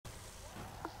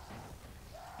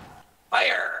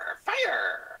Fire!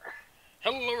 Fire!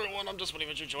 Hello everyone, I'm just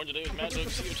Adventure, joined today with Mad Dog,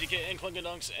 COTK, and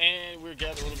Dunks, and we're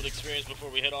gathering a little bit of experience before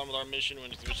we head on with our mission, in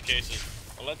which case is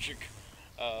electric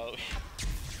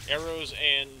arrows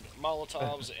and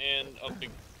molotovs and a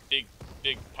big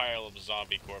pile of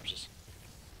zombie corpses.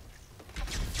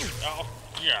 Oh,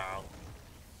 yeah.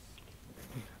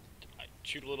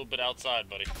 Shoot a little bit outside,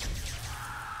 buddy.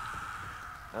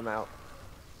 I'm out.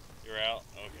 You're out?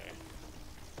 Okay.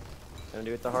 Gonna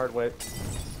do it the hard way.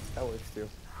 That works too.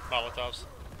 Molotovs.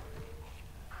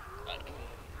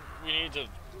 We need to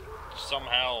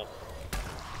somehow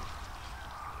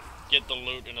get the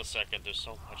loot in a second. There's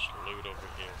so much loot over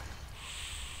here.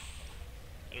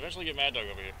 And eventually get Mad Dog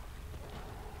over here.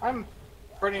 I'm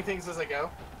burning things as I go.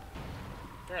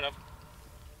 Fair enough.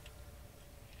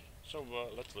 So,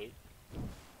 let's loot.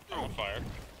 On fire.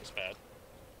 That's bad.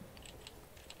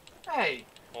 Hey!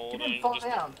 Hold You didn't and fall just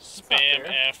down. spam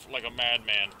F like a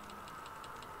madman.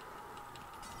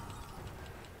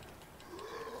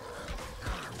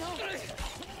 Spam that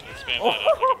F like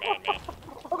a madman.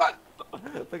 Oh god!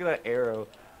 Look at that arrow.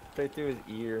 Straight through his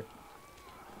ear.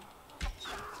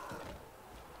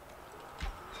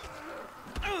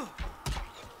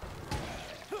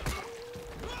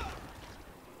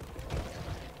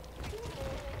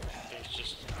 There's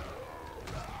just...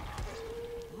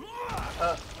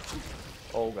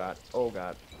 Oh god. Oh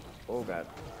god. Oh god.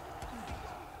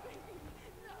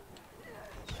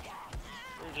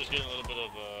 We're just getting a little bit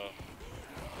of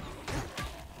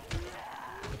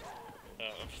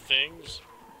things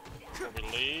before we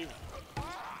leave.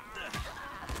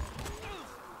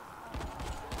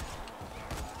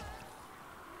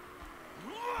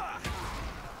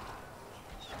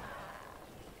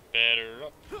 Better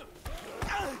up.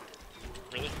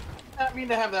 Really? I didn't mean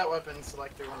to have that weapon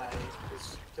selected when I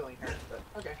was killing her, but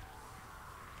okay.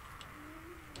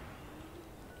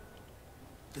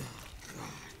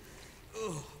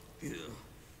 Oh, yeah.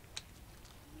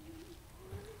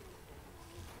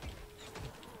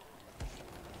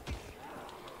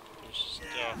 There's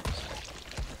stuff.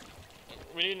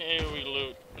 We need an AoE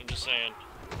loot, I'm just saying.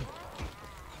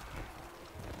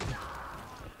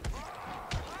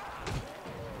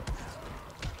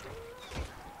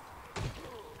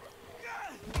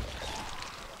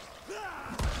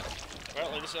 Well,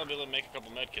 at least I'll be able to make a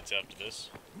couple medkits after this.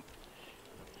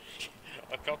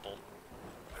 A couple.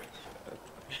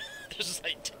 There's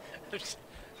like...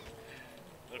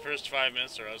 the first 5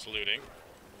 minutes are us looting.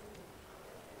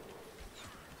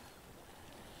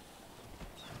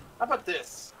 How about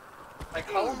this? I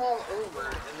call them all over,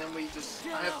 and then we just...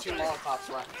 I have 2 Molotovs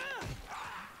left.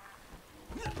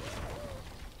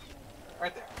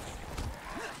 Right there.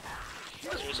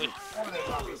 Seriously? Over there,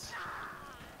 zombies.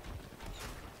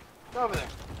 Go over there.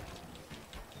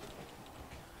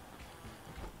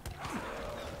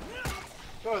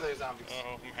 Go over there, zombies.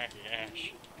 Oh my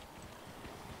gosh.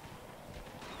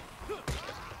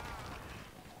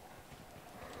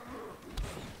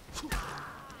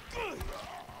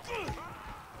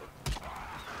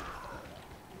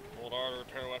 Old auto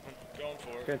repair weapon, going for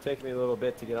It's it. gonna take me a little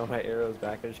bit to get all my arrows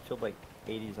back. I just killed like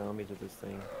 80 zombies with this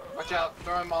thing. Watch out,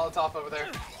 throwing Molotov over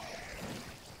there.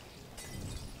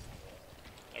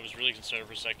 I was really concerned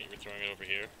for a second you were throwing it over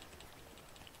here.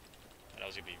 And I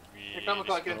was gonna be really... Here come a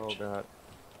clucking. Oh god.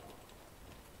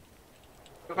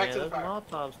 Go back Yeah, to the those fire.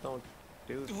 Molotovs don't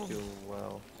do too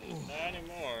well. Not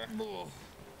anymore.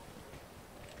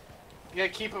 You gotta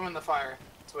keep them in the fire.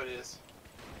 That's what it is.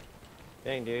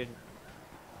 Dang, dude.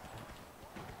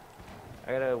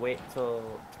 I gotta wait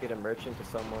till to get a merchant to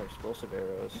sell more explosive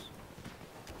arrows.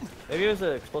 Maybe it was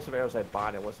the explosive arrows I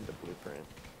bought, it wasn't the blueprint.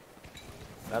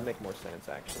 That'd make more sense,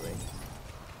 actually.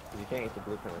 'Cause you can't get the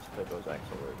blueprint unless you put those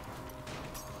actual words.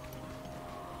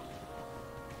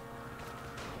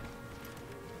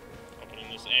 Opening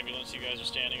this ambulance you guys are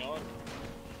standing on.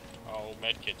 Oh,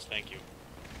 medkits, thank you.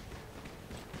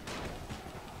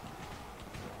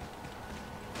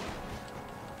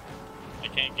 I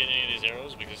can't get any of these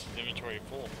arrows because it's inventory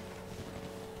full.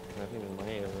 Not even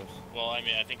my arrows. Well, I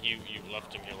mean, I think you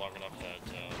left them here long enough that,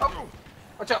 Oh!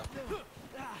 Watch out!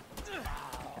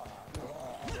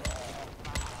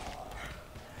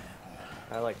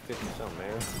 I had like 50 something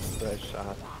arrows that I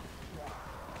shot.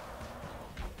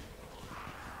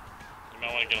 you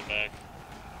might want to get them back.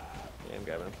 Yeah, I'm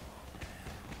grabbing them.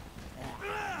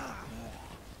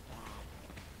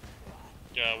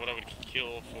 Yeah, what I would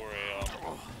kill for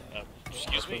a,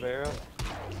 excuse me? Explosive arrow?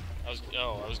 I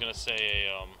was gonna say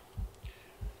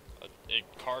a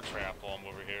car trap while I'm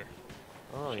over here.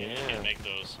 Oh, You yeah. can't make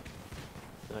those.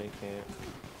 No, you can't.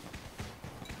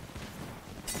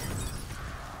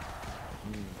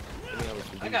 Let me know what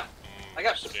you I do. got I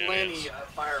got Experience. plenty of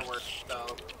fireworks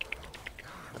though.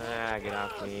 Ah, get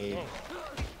off me.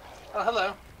 Oh,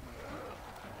 hello.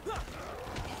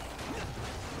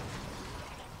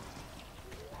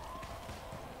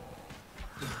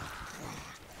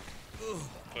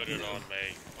 Put it on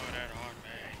me. Put it on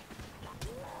me.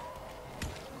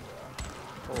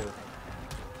 Oh.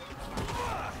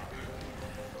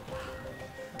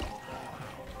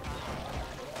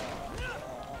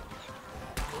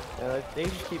 Yeah, they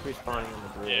just keep respawning on the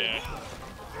bridge. Yeah.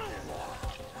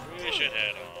 We should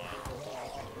head on.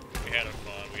 We had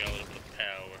fun. We got a little bit of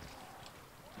power.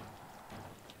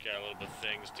 Got a little bit of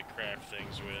things to craft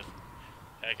things with.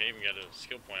 Heck, I even got a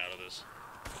skill point out of this.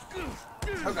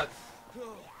 Oh god.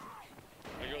 Oh,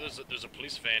 yo, there's a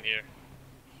police van here.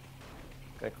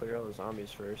 Gotta clear all the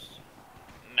zombies first.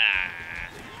 Nah.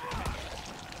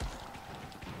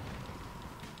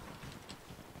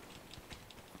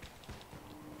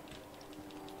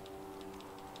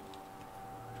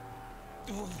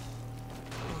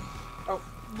 Oh,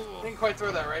 didn't quite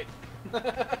throw that right.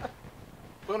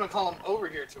 We're gonna call them over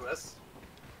here to us.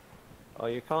 Oh,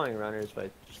 you're calling runners by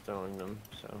just throwing them,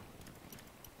 so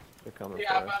they're coming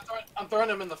Yeah, for but us. I'm throwing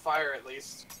them in the fire at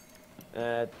least.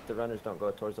 The runners don't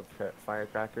go towards the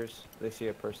firecrackers. They see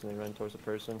a person, they run towards the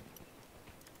person.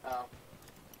 Oh.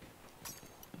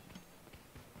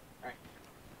 Alright.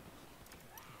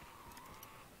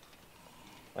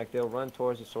 Like, they'll run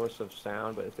towards the source of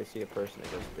sound, but if they see a person,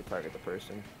 they target the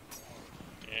person.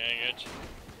 Yeah, I get you.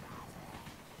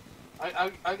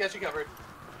 I got you covered.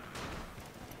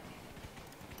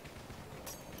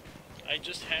 I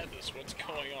just had this. What's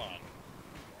going on?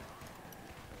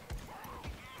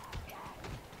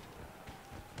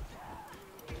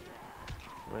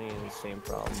 Running into the same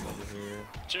problem over here.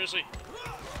 Seriously?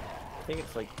 I think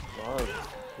it's like bugs.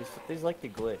 These like to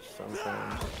glitch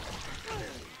sometimes.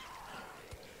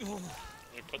 Let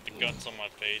me put the guts on my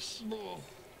face. I'm gonna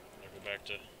go back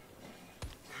to...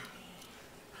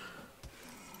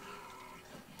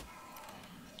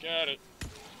 Got it.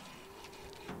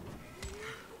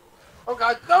 Oh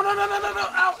god, no, no, no, no, no, no,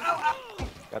 ow, ow, ow!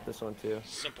 Got this one too.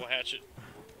 Simple hatchet.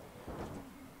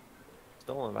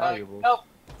 Stolen valuables. Help!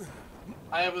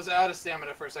 I was out of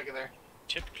stamina for a second there.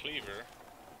 Tip cleaver.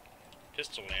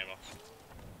 Pistol ammo.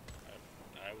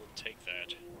 I will take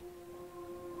that.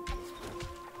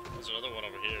 There's another one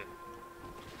over here.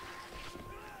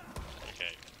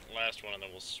 Okay, last one and then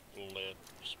we'll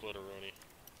split a rooney.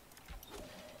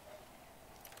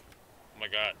 Oh my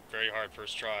god, very hard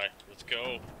first try. Let's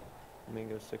go.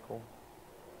 Mango sickle.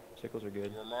 Sickles are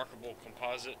good. Remarkable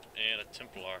composite and a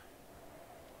Templar.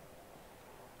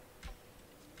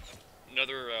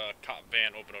 Another cop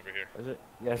van open over here. Is it?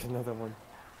 Yeah, there's another one.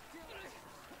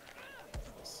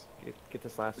 Get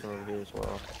this last one over here as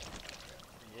well.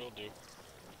 Will do.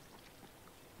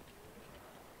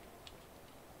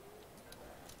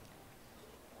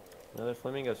 Another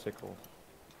flamingo sickle.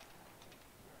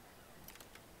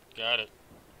 Got it.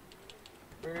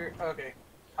 Okay.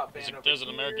 Hop van over There's an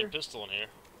here. American pistol in here.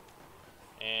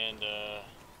 And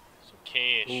some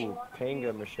cash. Ooh,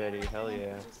 panga machete. Hell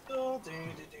yeah.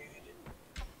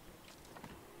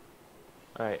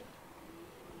 Alright.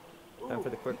 Time for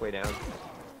the quick way down.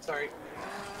 Sorry.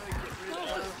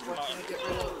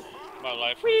 My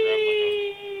life was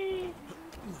grabbing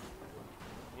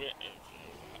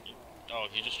like a... Oh,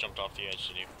 you just jumped off the edge,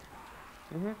 didn't you?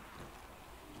 Mm-hmm.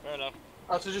 Fair enough.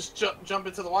 Oh, so just jump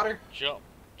into the water? Jump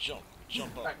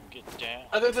up, Right. get down.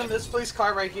 Other than this police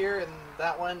car right here and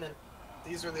that one, and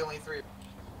these are the only three.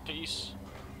 Peace.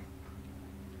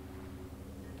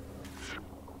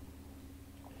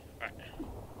 Alright.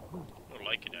 No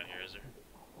like it down here, is there?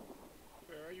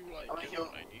 Where are you like I'm gonna it?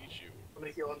 heal. I need you. I'm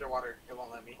gonna heal underwater. It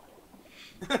won't let me.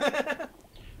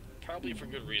 Probably for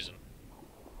good reason.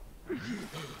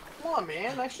 Come on,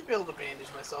 man. I should be able to bandage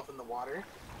myself in the water.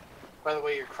 By the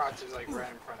way, your crotch is like right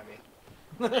in front of me.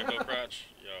 Rainbow crotch,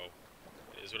 yo.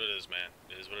 It is what it is, man.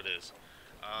 It is what it is.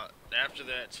 After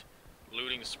that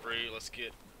looting spree, let's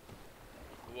get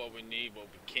what we need, what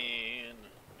we can.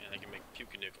 Man, I can make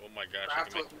puke and dick. Oh my gosh, I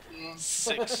Craft can what make we can.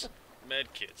 6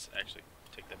 med kits. Actually,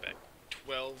 take that back.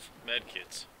 12 med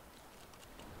kits.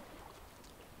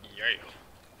 Yeah.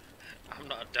 I'm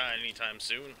not dying anytime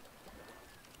soon.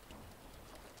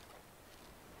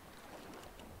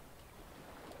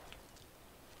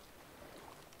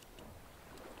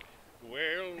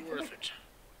 Well, worth it.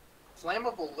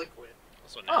 Flammable liquid.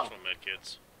 Also natural med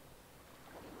kits.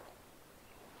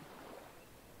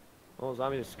 Oh,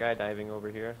 zombies are skydiving over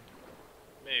here.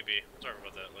 Maybe. We'll talk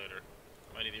about that later.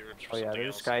 Might need the herbs for Oh yeah, something they're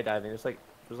else. just skydiving.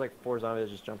 There's like 4 zombies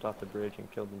that just jumped off the bridge and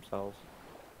killed themselves.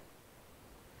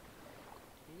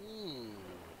 Ooh.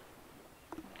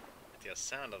 a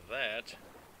sound of that.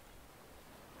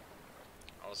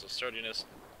 Also, sturdiness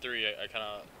 3. I kind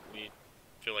of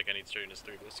feel like I need sturdiness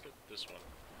 3. Let's get this one.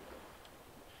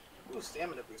 Ooh,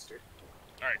 stamina booster.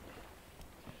 All right.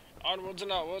 Onwards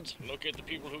and outwards. Locate the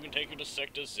people who can take you to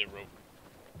Sector 0.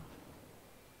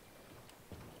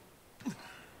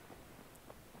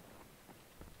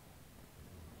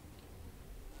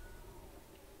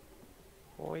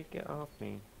 Boy, get off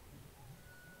me.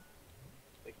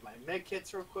 Take my med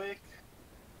kits real quick.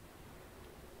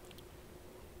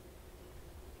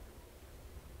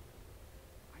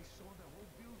 I saw the whole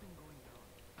building going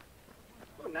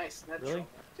down. Oh, nice. Natural Really?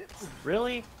 kits.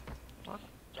 Really? Fuck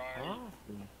Darn. off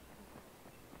me.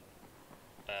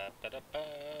 Ba-ba-da-ba,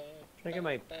 Trying to get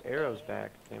my arrows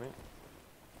back, damn it.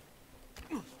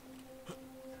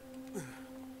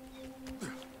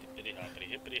 Hippity hoppity,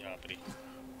 hippity hoppity.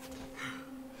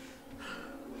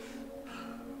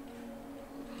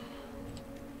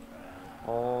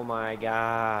 Oh my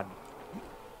god.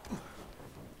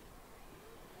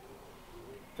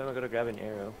 So I'm gonna grab an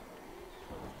arrow.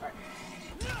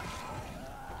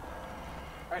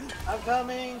 Alright, I'm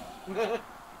coming!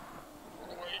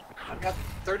 I've got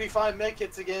 35 med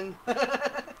kits again.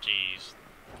 Jeez.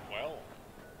 Well.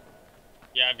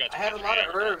 Yeah, I've got 23. I had a lot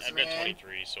of herbs, I've got man.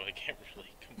 23, so I can't really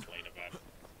complain about it.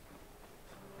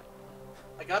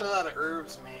 I got a lot of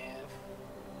herbs, man.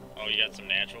 Oh, you got some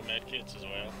natural med kits as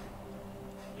well?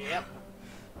 Yep.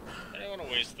 I don't want to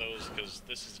waste those because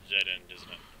this is a dead end, isn't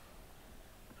it?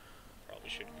 Probably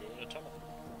should go in a tunnel.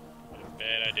 What a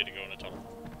bad idea to go in a tunnel.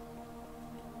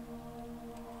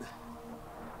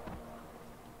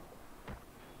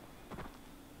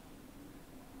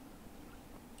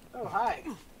 Oh, hi.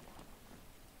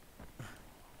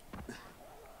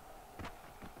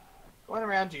 Going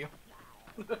around you.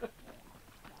 Oh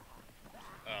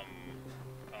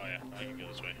yeah, I can go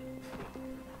this way.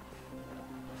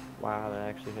 Wow, that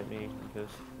actually hit me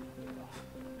because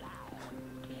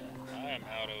I am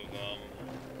out of,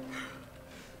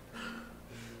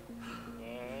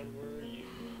 what were you?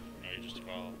 No, you're just a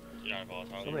vol. You're not a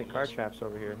volatile. so many car traps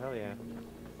over here. Hell yeah.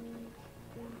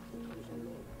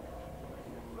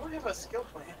 I don't have a skill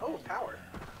plan. Oh, power.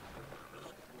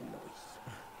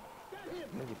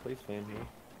 Maybe police fan here.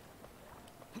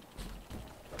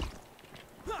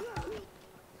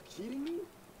 Kidding me?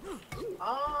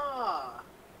 Ah!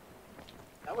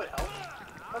 That would help.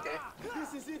 Okay.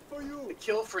 This is it for The you.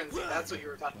 kill frenzy, that's what you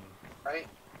were talking about, right?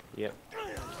 Yep.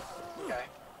 Okay.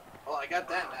 Well, I got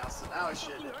that now, so now I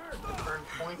should earn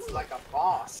points like a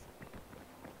boss.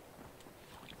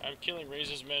 I'm killing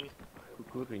Razor's men.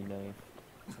 Kukuri knife.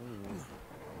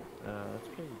 That's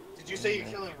pretty. Did you say you're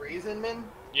killing Raisin Men?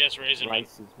 Yes, Razor men.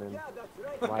 Rice's men. Yeah, that's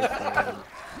right. Rice men.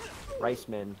 Rice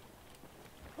men.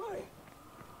 Hi.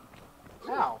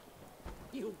 How?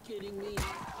 You kidding me?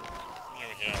 There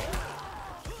we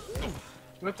go.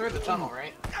 You went through the tunnel,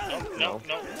 right? Nope, nope,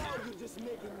 nope. You just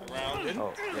making me Around.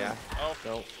 Oh, yeah. Oh,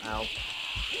 No. Ow.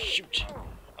 shoot.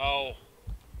 Oh,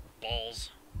 balls.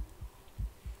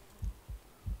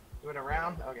 You went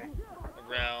around? Okay.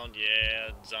 Around,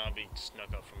 yeah. Zombie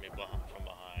snuck up from me from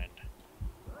behind.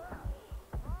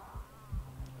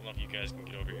 I don't know if you guys can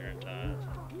get over here in time.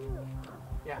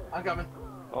 Yeah, I'm coming.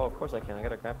 Oh, of course I can. I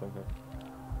got a grappling hook.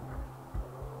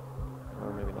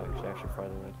 Or maybe not. It's actually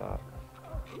farther than I thought.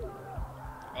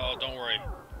 Oh, don't worry.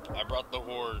 I brought the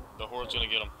horde. The horde's gonna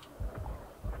get them.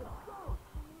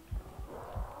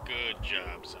 Good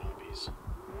job, zombies.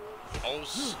 Oh,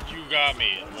 you got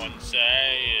me in 1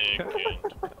 second.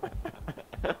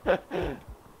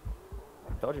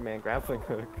 Told you, man. Grappling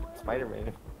hook.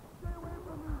 Spider-Man.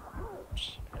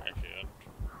 Second.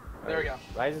 There we go.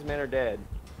 Rice's men are dead.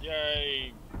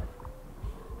 Yay!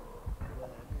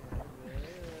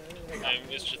 Hey,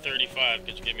 Mr. 35,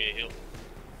 could you give me a heal?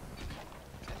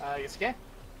 Yes, you can.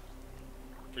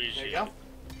 Appreciate There you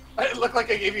go. It looked like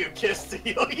I gave you a kiss to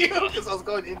heal you because I was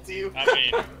going into you. I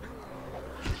mean,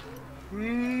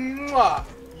 Mwah!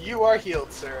 You are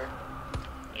healed, sir.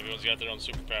 everyone's got their own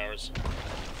superpowers.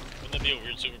 Wouldn't that be a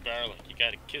weird superpower? Like, you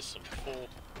gotta kiss them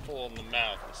full in the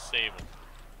mouth to save them.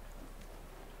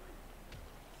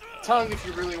 Tongue if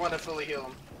you really want to fully heal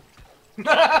him.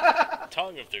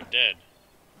 Tongue if they're dead.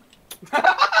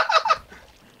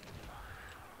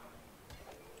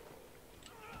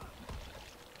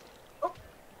 Oh.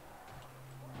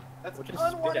 That's What is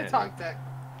unwanted spit tongue tech.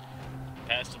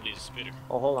 Passively a spitter.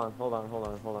 Oh, hold on. Hold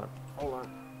on.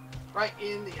 Right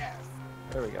in the ass.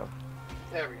 There we go.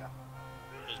 There we go.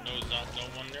 There's no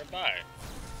one nearby.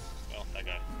 Well, that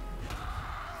guy.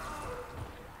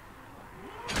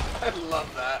 I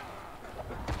love that.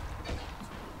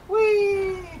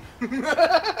 Whee!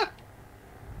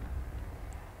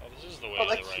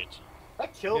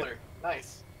 killed Yep. her.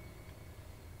 Nice.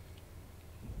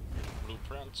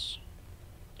 Blueprints.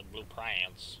 The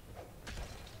blueprints.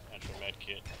 Natural med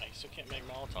kit. I still can't make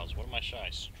Molotovs. What am I shy?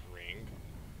 String.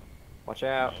 Watch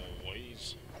out.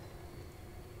 Always.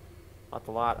 That's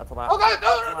a lot. That's a lot. Oh god!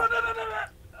 No!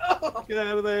 Oh. Get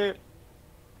out of there.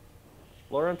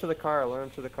 Lure him to the car. Lure him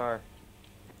to the car.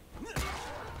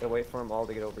 Gotta wait for them all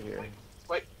to get over here.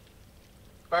 Wait.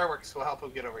 Fireworks will help him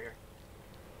get over here.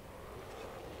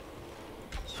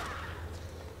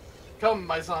 Come,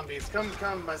 my zombies.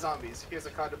 Come, my zombies. Here's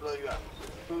a car to blow you up.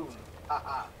 Boom. Ha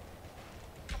ha.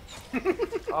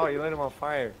 Oh, you lit him on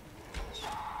fire.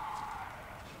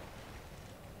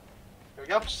 There we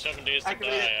go. 7 days to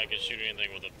Activate die. it. I can shoot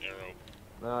anything with an arrow.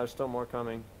 No, there's still more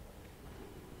coming.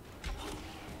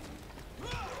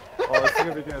 Oh, this is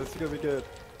gonna be good. This is gonna be good.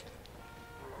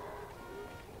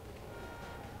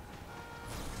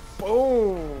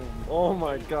 Boom! Oh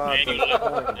my god. And you those lit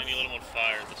points. him on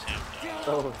fire at the same time.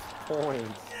 Those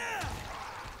points.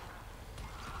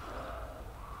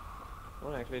 I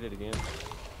want to activate it again.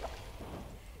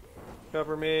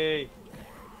 Cover me.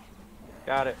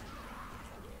 Got it.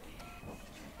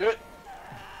 Do it.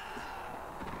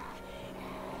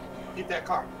 Get that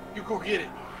car. You go get it.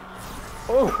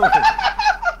 Oh!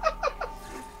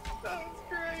 That was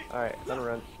great. Alright, let him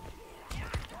run.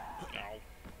 No.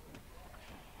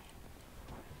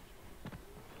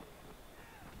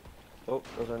 Oh,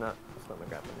 those are not. That's not my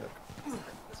grappling hook.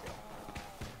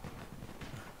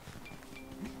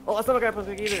 Oh, that's not my grappling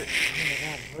hook either. Oh my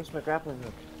god, where's my grappling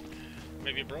hook?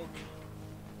 Maybe it broke.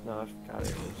 No, I got it.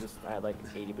 It was just, I had like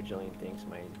 80 bajillion things in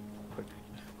my quick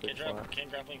slot. Can't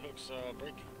grappling hooks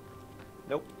break?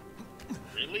 Nope.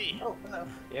 Really? Oh, hello.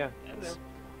 Yeah. That's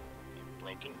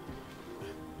broken.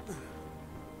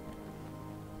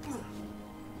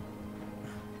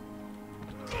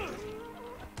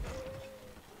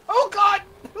 Oh god!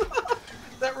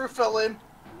 That roof fell in.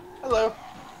 Hello.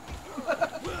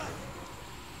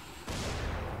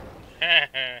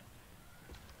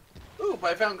 Ooh,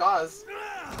 but I found gauze.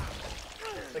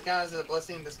 The gauze is a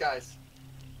blessing in disguise.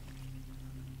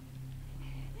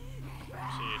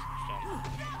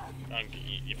 So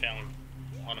you found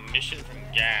on a mission from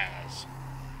Gaz.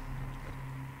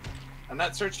 I'm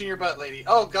not searching your butt, lady.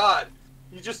 Oh god!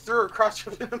 You just threw a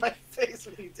crossbow into my face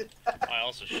when you did that. I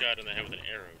also shot in the head with an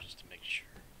arrow just to make sure.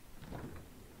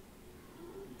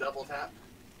 Double tap.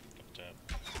 But,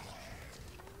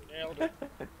 nailed it.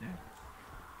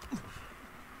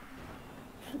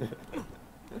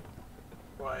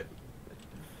 What?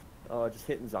 Oh, just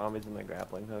hitting zombies with my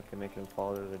grappling hook and making them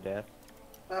fall to their death.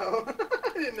 Oh,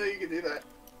 I didn't know you could do that.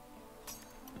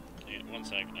 Dude, 1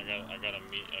 second. I got a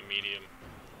medium.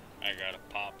 I got a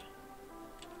pop.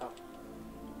 Oh.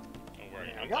 Don't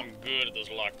worry. There we go. I'm good at those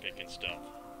lockpicking stuff.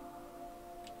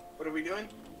 What are we doing?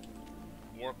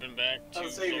 Warping back to Oh,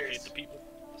 the saviors. locate the people.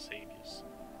 The saviors.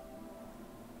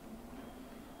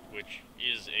 Which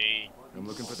is a... I'm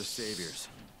looking for the saviors.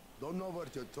 Don't know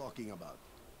what you're talking about.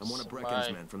 I'm one of Somebody-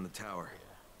 Brecken's men from the tower.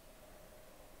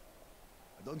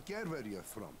 I don't care where you're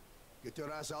from. Get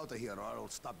your ass out of here or I'll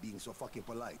stop being so fucking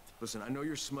polite. Listen, I know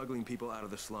you're smuggling people out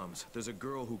of the slums. There's a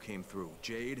girl who came through,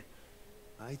 Jade.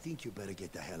 I think you better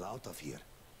get the hell out of here.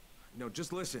 No,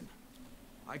 just listen.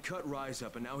 I cut Rise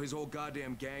up and now his whole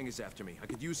goddamn gang is after me. I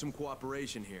could use some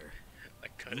cooperation here. I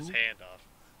cut his You? hand off.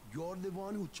 You're the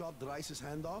one who chopped Rice's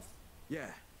hand off? Yeah,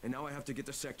 and now I have to get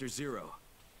to Sector 0.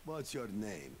 What's your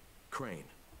name? Crane.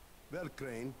 Well,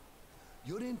 Crane,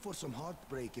 you're in for some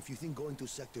heartbreak if you think going to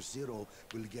Sector 0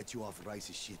 will get you off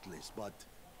Rice's shit list, but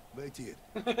wait here.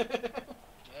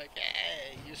 Like,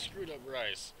 hey, you screwed up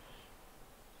Rice.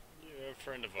 You're a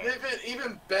friend of ours.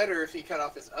 Even better if he cut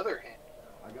off his other hand.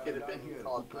 I got Could a have guy been here who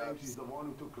called claims Bubs. he's the one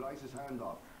who took Rice's hand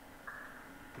off.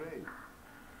 Crane.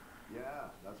 Yeah,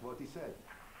 that's what he said.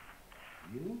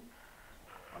 Really?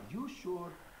 Are you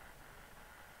sure?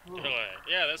 Oh,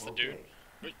 Yeah, that's the dude. okay.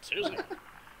 Wait, seriously?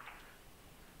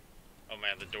 Oh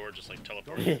man, the door just like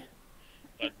teleported.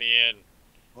 Let me in.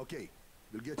 Okay,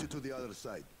 we'll get you to the other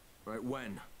side. Right,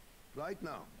 when? Right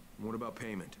now. And what about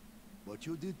payment? What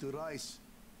you did to Rice,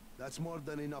 that's more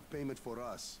than enough payment for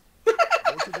us. Go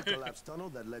to the collapsed tunnel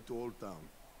that led to Old Town.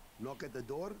 Knock at the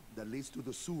door that leads to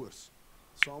the sewers.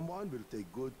 Someone will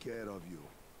take good care of you.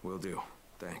 Will do.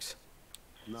 Thanks.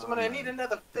 Nah, Someone, I man. need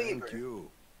another favor. Thank you.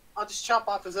 I'll just chop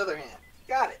off his other hand.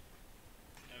 Got it.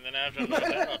 And then after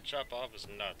that, I'll chop off his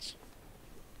nuts.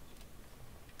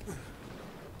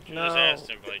 I No. just asked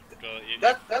him, like,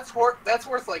 That's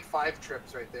worth like 5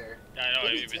 trips right there. I know,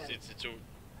 maybe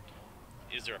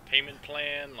is there a payment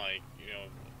plan? Like, you know,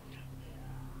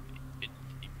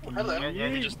 Hello. are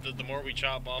we just, the more we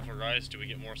chop off of Rice, do we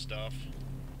get more stuff?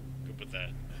 with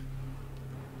that.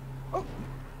 Oh.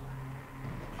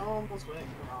 Almost went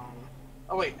wrong.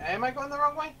 Oh wait, am I going the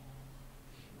wrong way?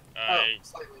 Oh,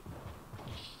 slightly.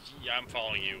 Yeah, I'm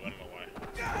following you. I don't know why.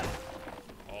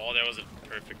 Oh, that was a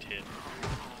perfect hit.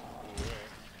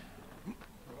 Ooh.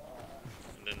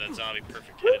 And then that zombie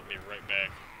perfect hit me right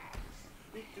back.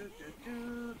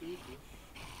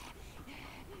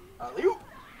 Alley-oop.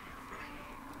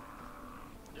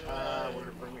 Where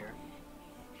from here?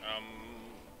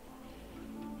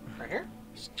 Right here?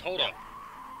 Hold on.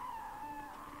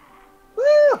 Woo!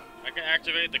 I can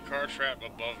activate the car trap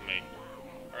above me.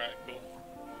 Alright, cool.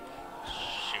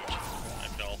 Shoot. I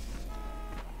fell.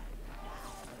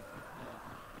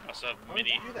 I also have Why would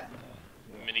you do that?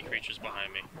 mini creatures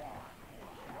behind me.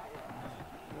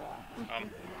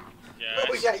 Yeah.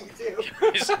 Oh yeah, you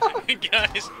do.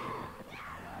 Guys.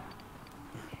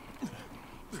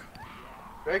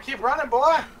 Better keep running,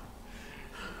 boy.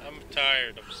 I'm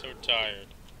tired. I'm so tired.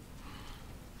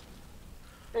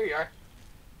 There you are.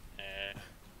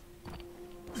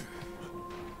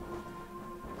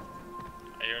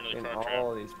 I hear another Getting car trap.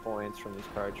 all these points from these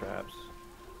car traps.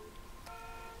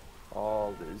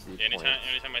 All the Z points.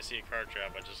 Anytime I see a car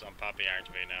trap, I'm popping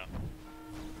activate now.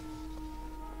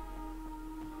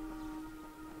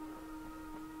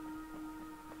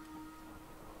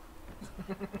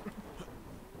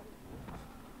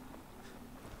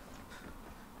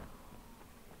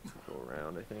 Go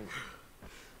around, I think.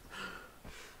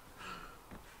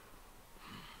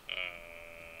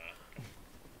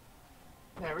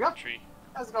 There we go. Tree.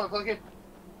 How's it going, Clinky?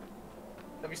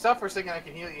 Let me stop for a second, I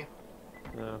can heal you.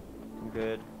 No, I'm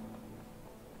good.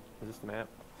 Is this the map?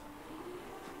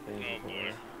 Oh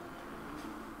boy.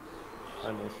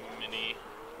 I missed. Mini.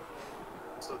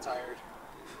 I'm so tired.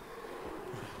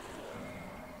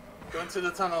 Go into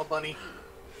the tunnel, bunny.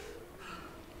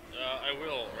 I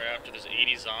will, right after there's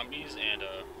 80 zombies and,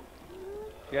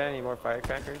 You got any more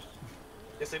firecrackers?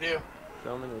 Yes, I do.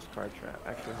 Throw them in this car trap.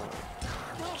 Actually, hold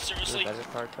on. seriously? Is there a better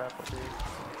car trap over here?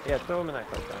 Yeah, throw them in that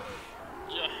car trap.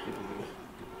 Yeah.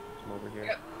 Come over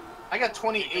here. I got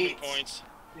 28 points.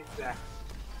 Exactly.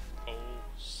 Oh,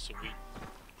 sweet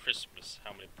Christmas.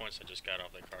 How many points I just got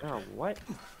off that car Oh, trap. what?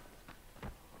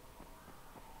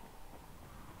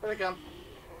 Here they come.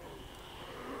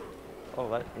 Oh,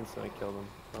 that instantly killed him.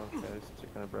 Oh, okay, this is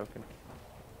kind of broken.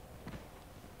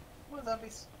 What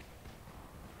zombies?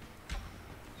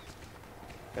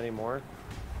 Got any more?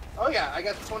 Oh yeah, I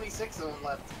got 26 of them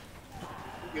left.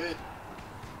 Good.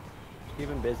 Keep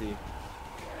him busy.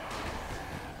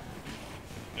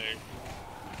 Hey,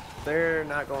 They're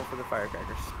not going for the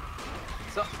firecrackers.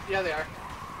 So, yeah, they are.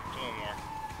 2 more.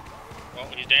 Oh,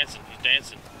 he's dancing. He's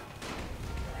dancing.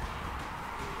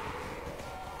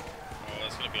 Oh,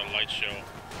 that's gonna be a light show.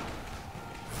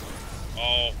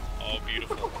 Oh,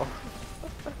 beautiful.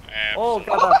 Oh, Absolutely.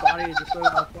 God, that body is just going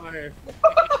on fire.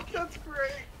 That's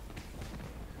great.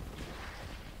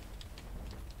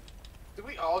 Did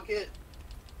we all get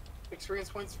experience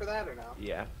points for that or no?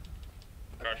 Yeah.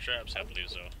 Car traps, I believe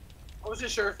so. I was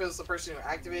just sure if it was the person who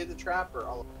activated the trap or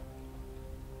all of them.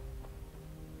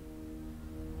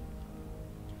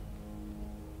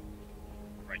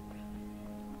 Right.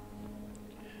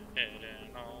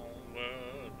 Heading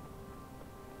onward.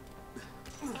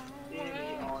 Give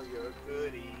me all your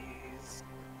goodies.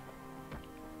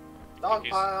 Dog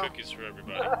Cookies, pile. cookies for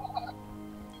everybody.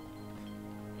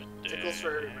 Tickles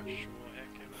for everybody.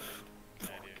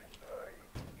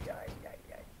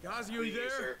 Guys, Thank you there?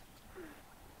 sir.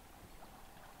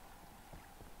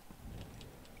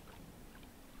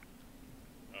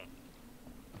 Oh.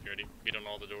 You already beat on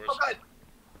all the doors? Oh god!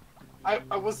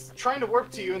 I was trying to warp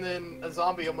to you and then a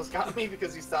zombie almost got me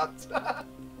because he stopped.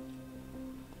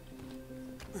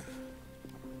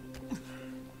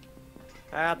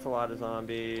 That's a lot of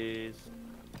zombies.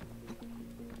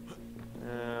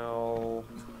 Ow.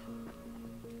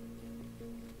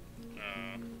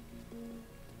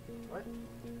 What?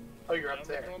 Oh, you're up I'm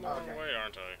there. going the Oh, wrong okay. way,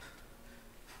 aren't I?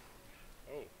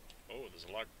 Oh,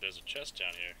 there's a chest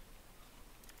down here.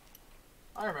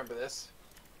 I remember this.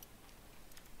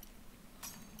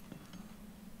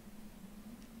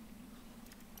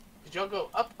 Did y'all go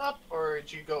up, or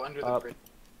did you go under the Up. bridge?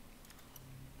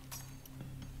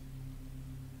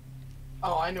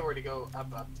 Oh, I know where to go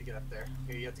up to get up there.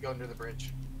 Okay, you have to go under the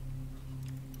bridge.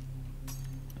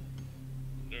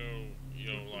 No, you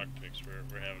know, lockpicks,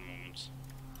 we're having moments.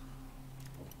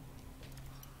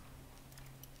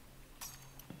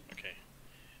 Okay.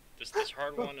 This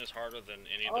hard one is harder than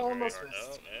any of the very Almost hard.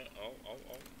 missed. Oh.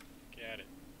 Got it.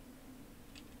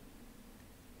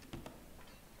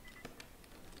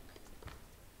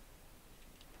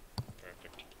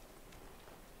 Perfect.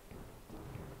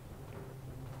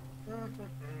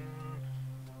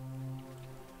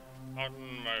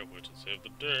 I went to save the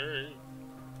day.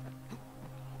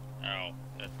 Ow.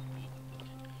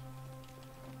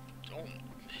 Oh.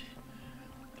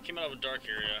 I came out of a dark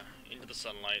area into the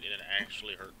sunlight and it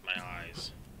actually hurt my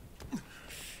eyes.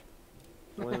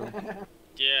 Bloom.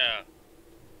 Yeah.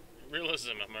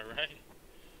 Realism, am I right?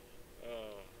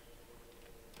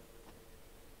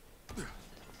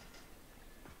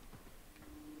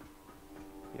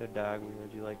 Yo, dog,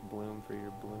 would you like Bloom for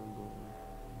your Bloom Bloom?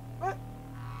 What?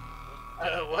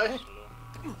 What?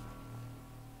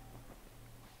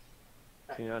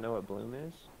 Do you not know what Bloom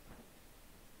is?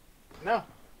 No,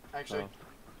 actually. Oh,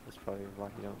 that's probably why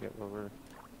you don't get what we're...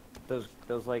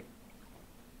 Those like...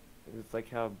 It's like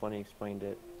how Bunny explained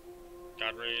it.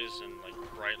 God rays and like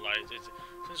bright lights. It's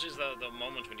essentially the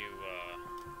moment when you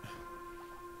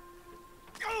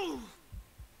Oh,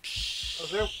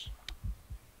 there.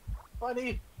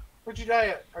 Buddy, where'd you die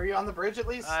at? Are you on the bridge at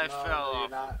least? I No, fell no, off you're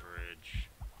the not. bridge.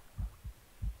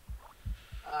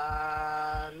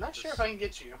 Not sure if I can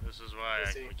get you. This is why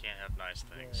Let's see. we can't have nice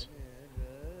things.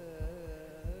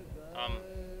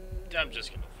 I'm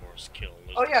just gonna force kill.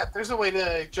 Oh yeah, there's a way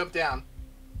to jump down.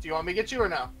 Do you want me to get you or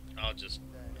no? I'll just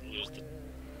lose the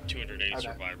 280 Okay.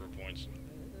 survivor points.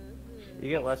 You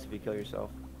get less if you kill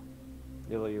yourself.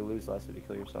 You lose less if you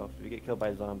kill yourself. If you get killed by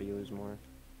a zombie, you lose more.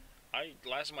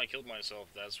 Last time I killed myself,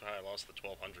 that's how I lost the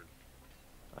 1200.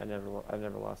 I've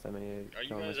never lost that many. Are you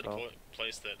killing guys at a myself.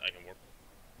 place that I can work?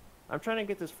 I'm trying to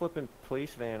get this flipping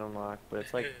police van unlocked, but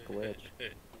it's like glitched.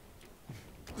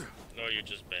 No, you're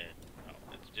just bad. Oh,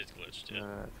 it's glitched. Yeah.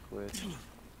 Nah, it's glitched.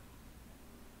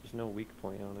 There's no weak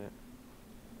point on it.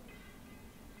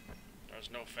 There's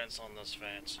no fence on this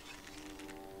fence.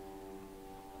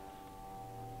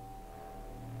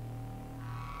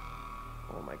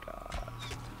 Oh my god.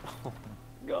 Oh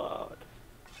my god.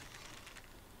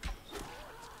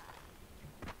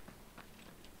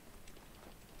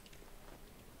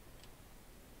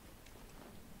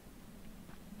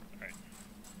 Alright.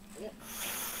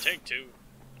 Take two.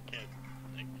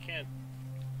 I can't.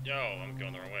 Yo, I'm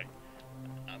going the wrong way.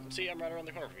 See, I'm right around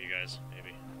the corner from you guys.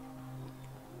 Maybe.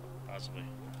 Possibly.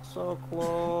 So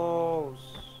close.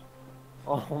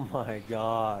 Oh my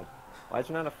god. Why is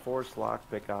there not a forced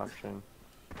lockpick option?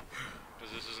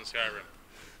 Because this isn't Skyrim.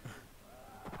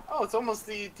 Oh, it's almost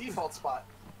the default spot.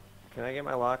 Can I get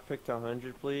my lockpick to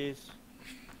 100, please?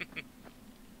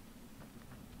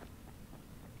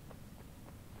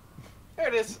 There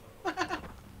it is.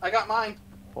 I got mine.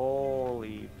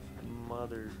 Holy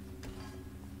mother.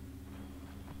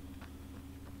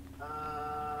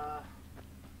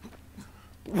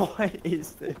 What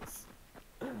is this?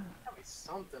 Gotta be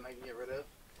something I can get rid of.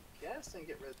 Gas and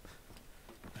get rid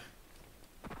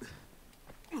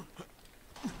of.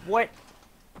 What?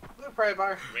 Blue pry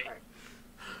bar. Wait. Alright.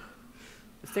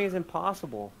 This thing is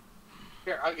impossible.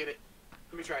 Here, I'll get it.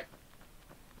 Let me try.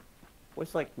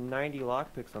 What's like 90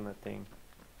 lockpicks on that thing?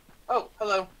 Oh,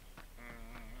 hello.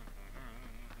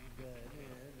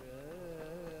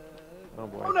 Oh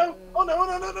boy. Oh no! Oh no!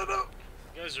 No! No! No! No!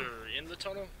 You guys are in the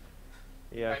tunnel?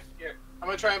 Yeah. Alright, here. I'm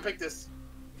gonna try and pick this.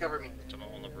 Cover me.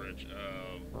 Tunnel on the bridge.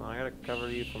 Well, I gotta cover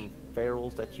you from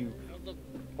ferals that you How the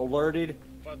alerted.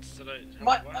 butts did I...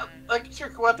 My why-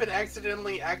 electric weapon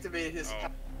accidentally activated his Oh.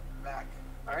 back.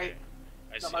 Alright?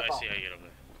 I Not see, my I fault. see how you get over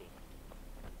there. Cool.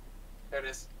 There it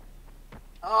is.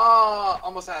 Oh,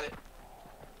 almost had it.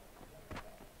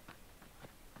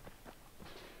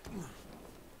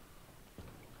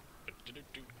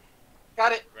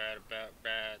 Got it. Right about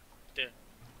right there.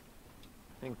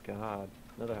 Thank God.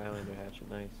 Another Highlander hatchet,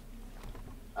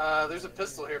 nice. There's a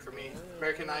pistol here for me.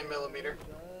 American 9mm. Do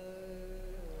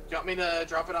you want me to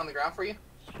drop it on the ground for you?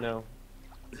 No.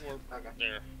 Okay.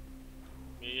 There.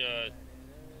 We,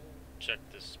 check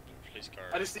this police car.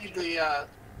 I just need the,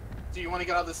 do you want to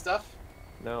get all this stuff?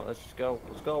 No, let's just go.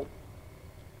 Let's go.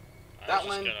 I that was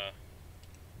just one- gonna...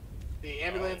 The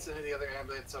ambulance and the other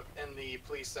ambulance and the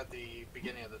police at the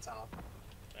beginning of the tunnel.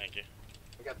 Thank you.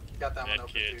 I got that one Med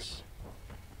open kits.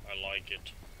 I like it.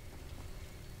 too.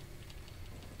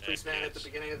 Police van at the Medkits.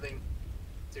 beginning of the thing,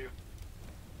 too.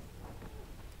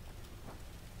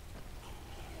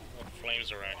 Oh,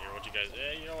 flames around here. What you guys...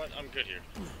 you know what? I'm good here.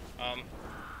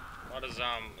 A lot of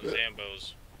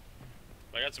Zambos.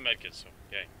 I got some medkits, so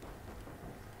yay.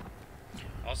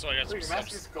 Also, I got Oh, some your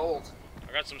mask is gold.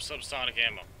 I got some subsonic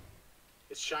ammo.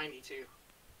 It's shiny too.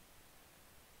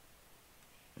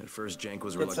 At first, Jank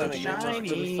was It's reluctant to a talk to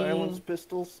shiny me. silence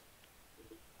pistols.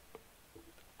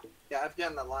 Yeah, I've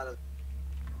gotten a lot of.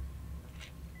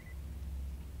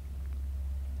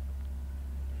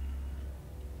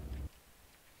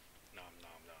 Nom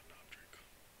nom nom nom drink.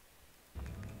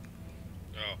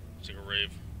 Oh, it's like a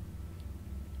rave.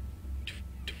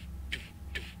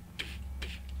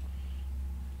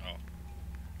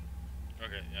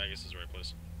 I guess it's the right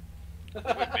place.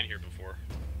 I've been here before.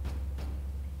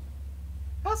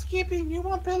 Housekeeping, you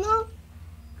want pillow?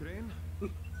 Crane?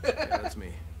 Yeah, that's me.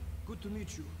 Good to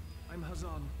meet you. I'm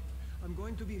Hazan. I'm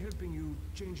going to be helping you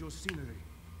change your scenery.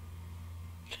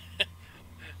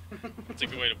 That's a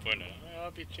good way to put it.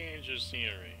 I'll be changing your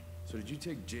scenery. So did you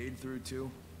take Jade through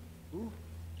too? Who?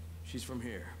 She's from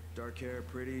here. Dark hair,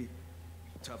 pretty,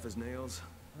 tough as nails.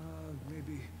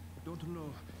 Maybe. Don't know.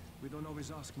 We don't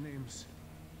always ask names.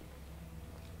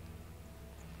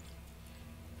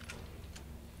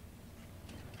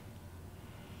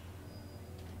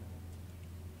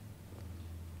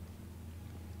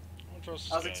 I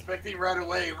was expecting right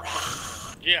away.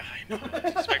 Yeah, I know.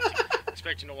 I was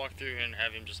expecting to walk through and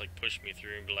have him just like push me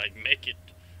through and be like, "Make it,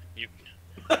 you."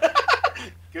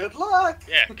 Good luck.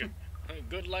 Yeah,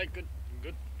 good luck,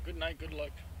 good night, good luck.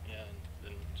 Yeah, and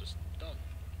then just done.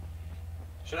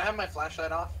 Should I have my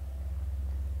flashlight off?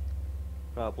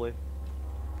 Probably.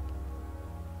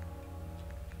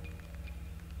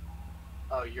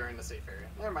 Oh, you're in the safe area.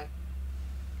 Never mind.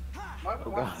 Oh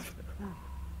god.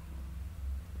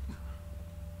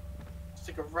 Just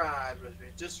take a ride with me.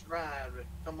 Just ride with me.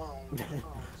 Come on. Come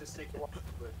on. Just take a walk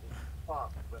with me.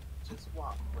 Walk with me. Just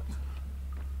walk with me.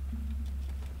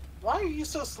 Why are you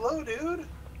so slow, dude?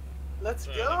 Let's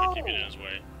go. Keep it in his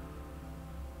way.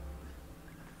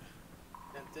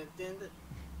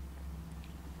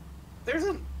 There's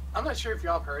an. I'm not sure if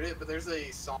y'all have heard it, but there's a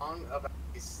song about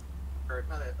these. Or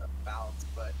not about,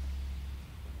 but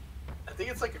I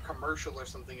think it's like a commercial or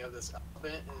something of this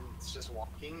elephant, and it's just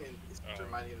walking, and it's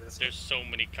reminding of this. There's so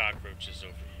many cockroaches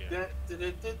over here.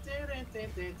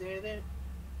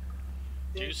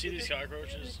 Do you see these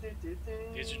cockroaches?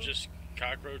 These are just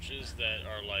cockroaches that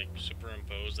are like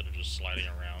superimposed that are just sliding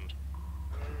around.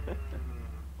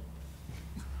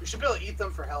 We should be able to eat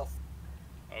them for health.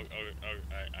 I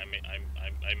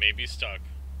may be stuck.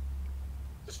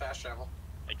 Just fast travel.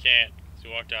 I can't. He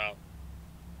walked out.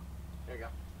 There you go.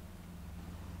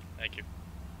 Thank you.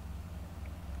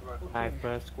 I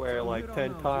pressed square like From 10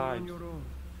 here on out, you're on times. your own.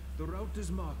 The route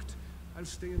is marked. I'll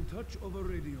stay in touch over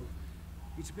radio.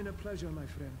 It's been a pleasure, my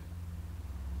friend.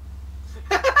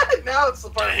 Now it's the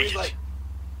part where he's like,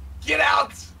 "Get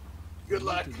out! Good We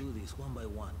luck." need to do this one by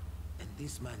one, and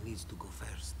this man needs to go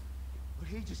first. But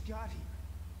he just got here.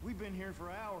 We've been here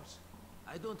for hours.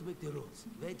 I don't make the rules.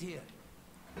 Wait here.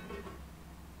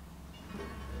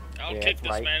 I'll Yeah, kick that's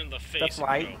this right. man in the face. That's and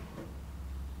right. go.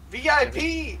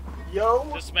 VIP, yo.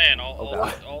 This man,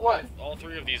 What? all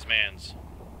three of these mans.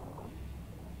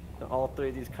 All three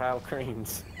of these Kyle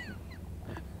Cranes.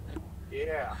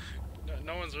 Yeah.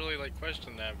 No one's really like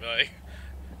questioned that, but like,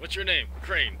 what's your name?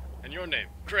 Crane. And your name?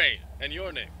 Crane. And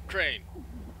your name? Crane.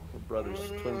 Brothers,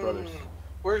 twin brothers.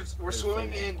 We're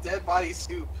swimming in dead body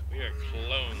soup. We are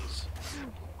clones.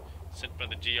 Sent by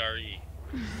the GRE.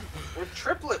 We're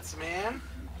triplets, man.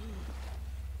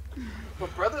 We're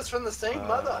brothers from the same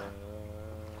mother.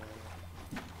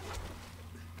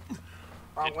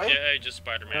 Wrong way? Yeah, I just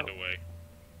Spider-Man'd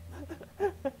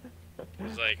away.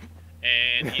 It's like,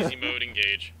 and easy mode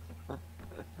engage.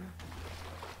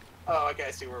 Oh, okay,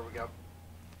 I see where we go.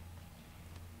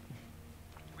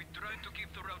 We tried to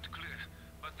keep the route clear,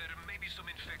 but there may be some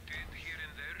infected here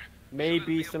and there.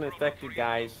 Maybe some infected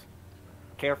guys.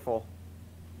 Careful.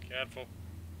 Careful.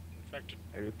 Infected.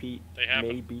 I repeat, They happen.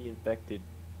 may be infected.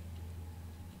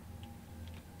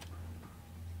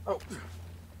 Oh.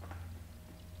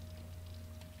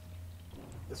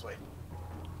 This way.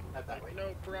 Not that way.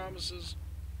 No promises.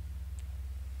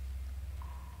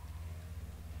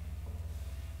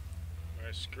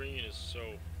 My screen is so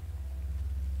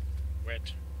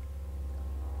wet.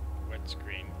 Wet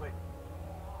screen. Wait.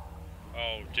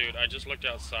 Oh, dude, I just looked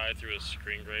outside through a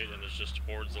screen grate and there's just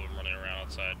hordes of them running around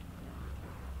outside.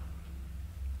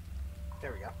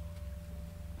 There we go.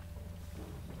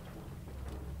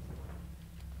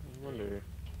 I wonder.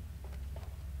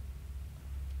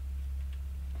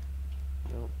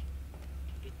 Nope.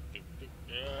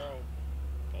 Yeah.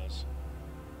 False.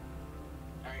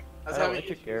 Alright. I have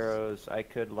electric arrows. I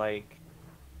could like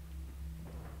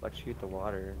electrocute the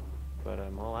water, but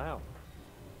I'm all out.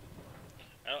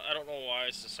 I don't know why I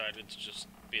decided to just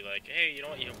be like, hey, you know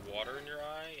what, you have water in your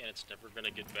eye and it's never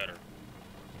gonna get better.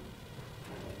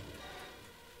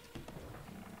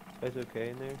 Is okay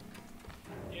in there?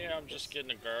 Yeah, I'm just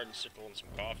getting a guard and sipping some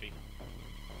coffee.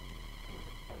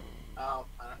 Oh,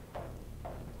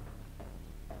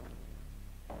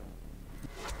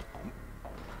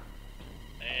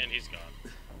 And he's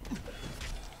gone.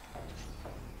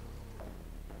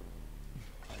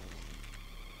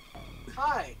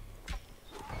 Hi.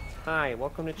 Hi,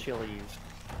 welcome to Chili's.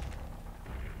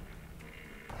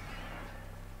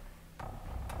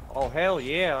 Oh, hell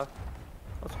yeah.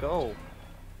 Let's go.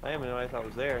 I didn't even know I thought it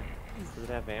was there. Does it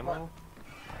have ammo?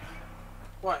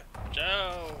 What?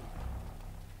 Joe!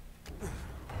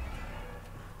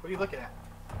 What are you looking at?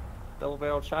 Double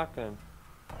barreled shotgun.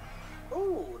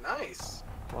 Ooh, nice.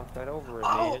 Walk right over it,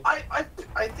 Oh, man.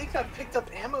 I think I picked up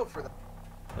ammo for that.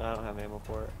 No, I don't have ammo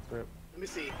for it. Rip. Let me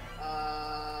see.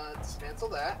 Dismantle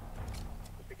that.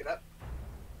 Pick it up.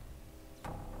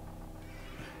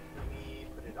 Let me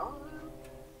put it on.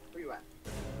 Where you at?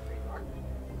 There you are.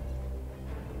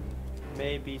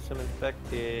 Maybe some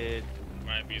infected.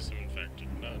 Might be some infected.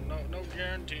 No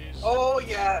guarantees. Oh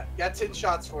yeah, got 10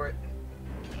 shots for it.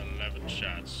 11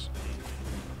 shots.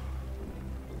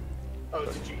 Oh,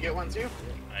 did you get one too?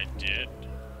 I did.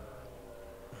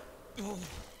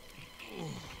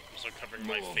 Also covering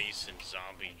my face in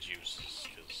zombie juices,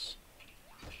 because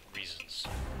reasons.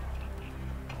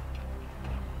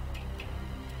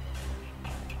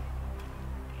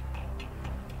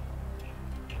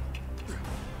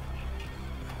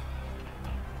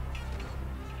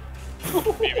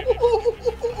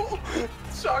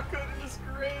 Shotgun is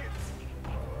great.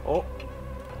 Oh,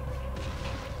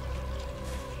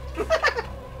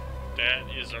 That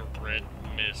is a red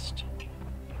mist.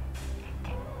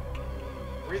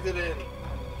 Breathe it in.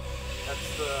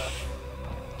 That's the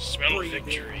Smell of breathing.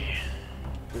 victory.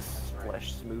 this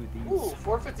flesh smoothies. Ooh,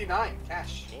 459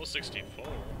 cash. 464.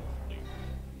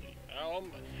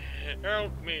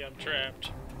 Help me, I'm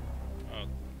trapped. Oh,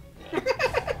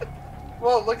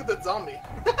 Well, look at the zombie.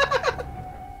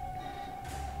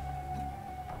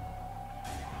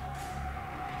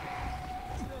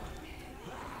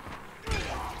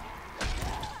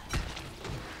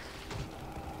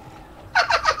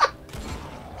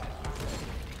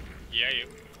 yeah, you.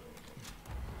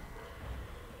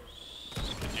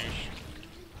 Skadoosh.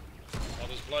 Oh,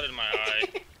 there's blood in my eye.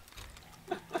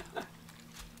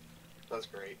 That's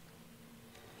great.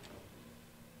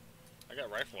 I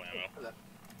got rifle ammo.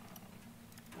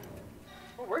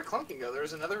 Oh, where'd Clunking go?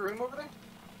 There's another room over there?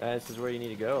 This is where you need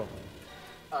to go.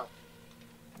 Oh.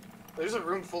 There's a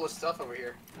room full of stuff over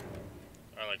here.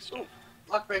 I like stuff.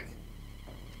 Ooh, lockpick.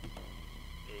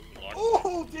 Ooh, lock.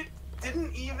 Oh,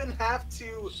 didn't even have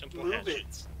to Simple move hatchet.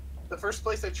 it. The first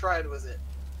place I tried was it.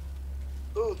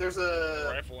 Ooh, there's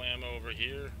a Rifle ammo over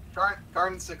here.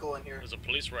 garden sickle in here. There's a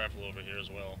police rifle over here as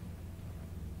well.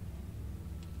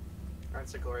 Garden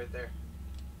sickle right there.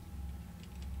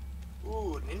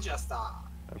 Ooh, ninja star.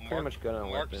 I'm pretty much good on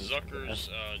Mark weapons. Zucker's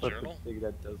I journal. think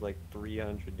that does like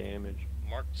 300 damage.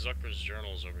 Mark Zucker's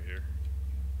journal's over here.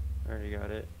 I already got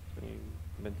it.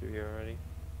 You've been through here already.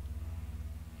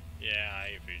 Yeah,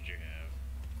 I figured you have.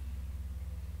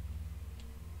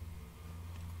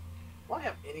 Will I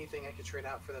have anything I could trade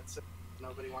out for that sickle?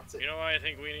 Nobody wants it. You know what I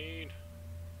think we need?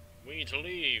 We need to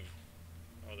leave.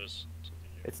 Oh, there's something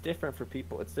here. It's different for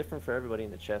people. It's different for everybody in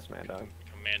the chest, man, dog.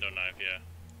 Commando knife, yeah.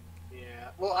 Yeah.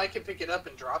 Well, I could pick it up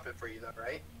and drop it for you, though,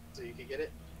 right? So you could get it.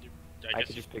 I guess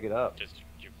could just pick it up.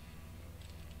 you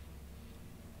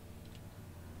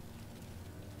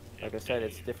Like I said,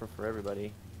 it's different for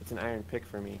everybody. It's an iron pick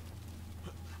for me.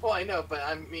 Well, I know, but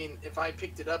I mean, if I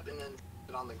picked it up and then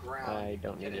put it on the ground, I you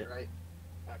don't get need it, it. right?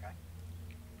 Okay.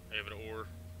 I have an ore.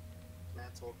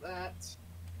 Let's hold that.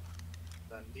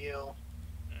 Done deal.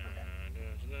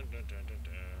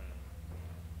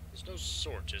 There's no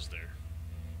sort, is there?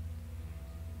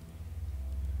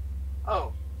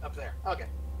 Oh, up there. Okay.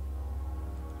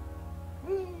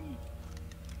 Whee!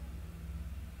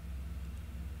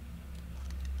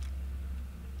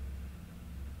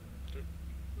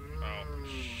 Oh,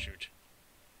 Mm. shoot.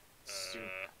 Soup.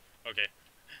 Okay.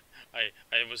 I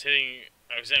was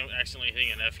accidentally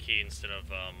hitting an F key instead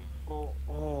of,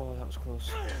 Oh, that was close.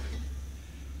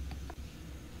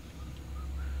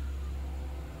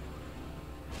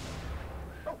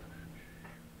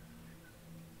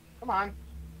 Come on.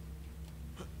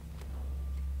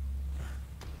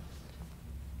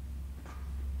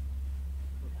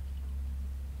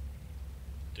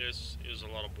 this is a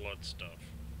lot of blood stuff.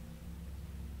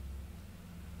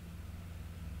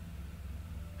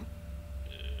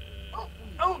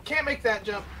 Oh, can't make that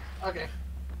jump. Okay.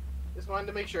 Just wanted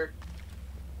to make sure.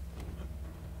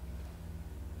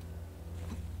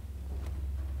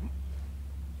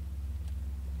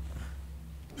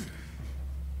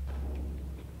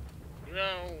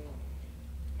 No.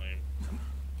 Lame.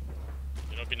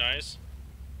 You know, it'd be nice.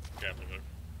 Grappling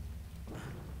hook.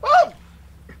 Oh!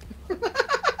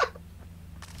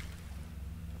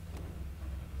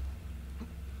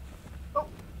 Oh.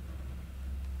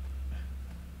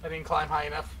 I didn't climb high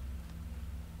enough.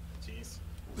 Jeez.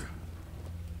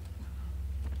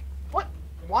 What?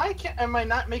 Why am I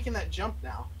not making that jump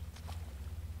now?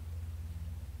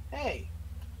 Hey.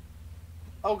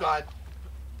 Oh god.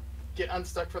 Get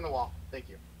unstuck from the wall. Thank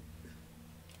you.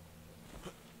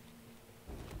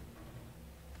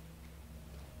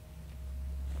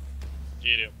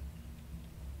 You do.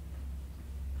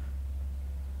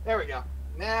 There we go.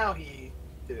 Now he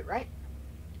did it right.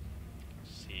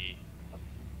 See.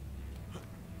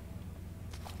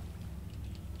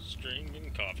 String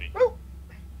and coffee. Woo!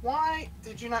 Why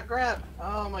did you not grab?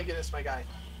 Oh my goodness, my guy.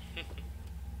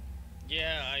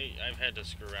 Yeah, I've had to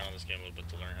screw around in this game a little bit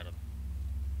to learn how to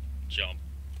jump.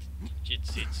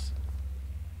 It's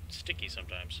sticky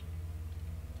sometimes.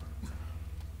 No,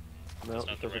 That's you're not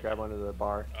the supposed to right grab onto the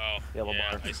bar. Oh, Yellow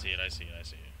yeah, bar. I see it.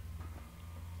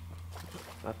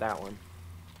 Not that one.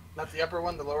 Not the upper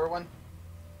one, the lower one?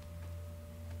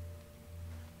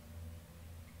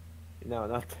 No,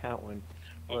 not that one.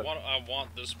 Look, I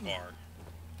want this bar.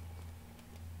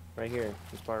 right here.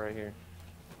 This bar right here.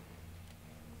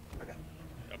 Okay.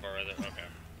 That bar right there. Okay.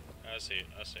 I see it.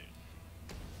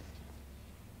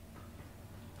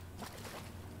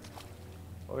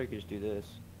 Or you could just do this.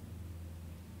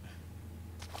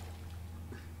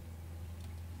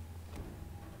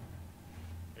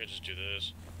 I could just do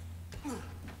this.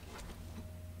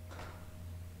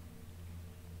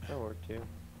 That'll work too.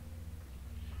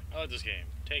 I like this game.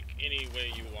 Take any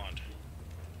way you want.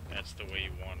 That's the way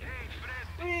you want it.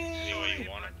 Any way you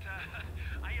want it.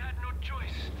 I had no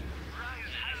choice.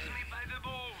 Rise has me by the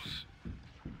balls.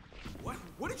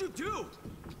 What did you do?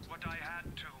 What I had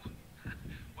to.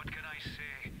 What can I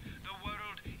say? The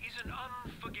world is an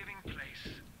unforgiving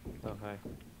place. Oh, hi.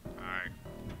 Alright.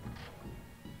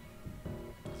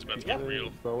 It's about to get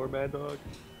real. Slower, Mad Dog?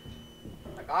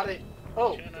 I got it.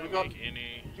 Oh, Can can I we go? make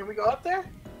any... Can we go up there?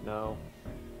 No.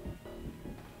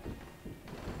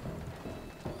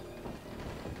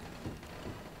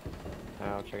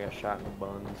 Ouch, I got shot in the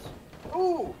buns.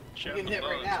 Ooh, Shot I'm getting in the hit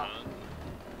right buns, now.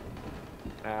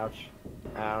 man. Ouch.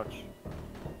 Ouch.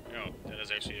 No, that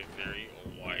is actually a very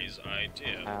wise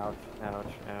idea. Ouch. Ouch.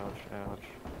 Ouch. Ouch.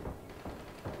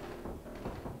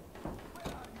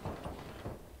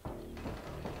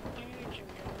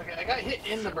 Okay, I got hit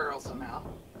in the barrel somehow.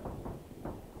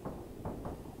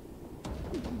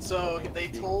 So they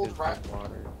told Water.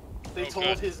 they Oh, told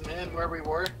God. his men where we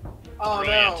were. Oh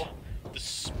Brilliant. no! The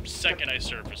second I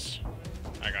surfaced,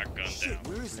 I got gunned Shit,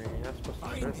 down. where is You're not supposed to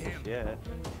Find surface him. yet.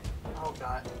 Oh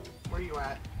god, where you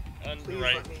at? Please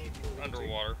Right, let me.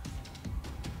 underwater.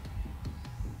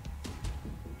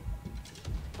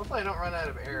 Hopefully I don't run out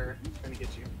of air trying to get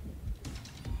you.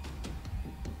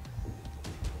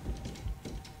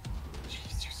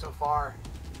 Jeez, you're so far.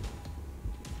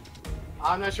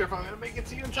 I'm not sure if I'm gonna make it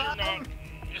to you in You're time. not.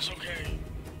 It's okay.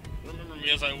 Remember me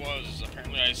as I was.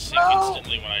 Apparently I sink No!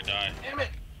 instantly when I die. Damn it!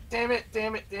 Damn it!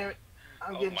 Damn it! Damn it!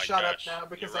 I'm Oh getting my shot gosh, up now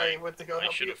because you're right. I went to go I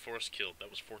help should you. have force killed. That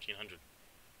was 1400.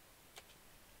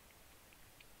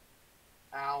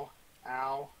 Ow!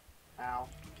 Ow! Ow!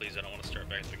 Please, I don't want to start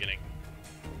back at the beginning.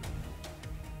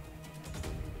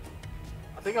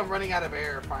 I think I'm running out of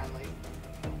air finally.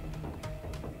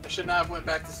 I should not have went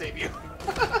back to save you.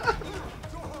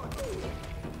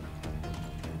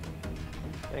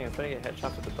 Dang, I'm trying to get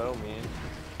headshots with the bow, man.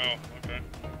 Oh, okay.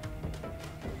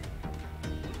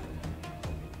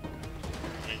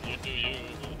 I mean, you do you.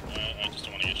 I just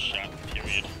don't want to get shot,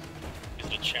 period. Is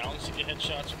it a challenge to get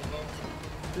headshots with the bow?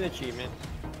 It's an achievement.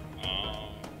 I'm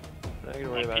Not gonna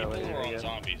worry about it people later. or I on guess.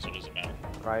 zombies, so it doesn't matter.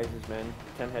 Rises, man.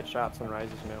 10 headshots on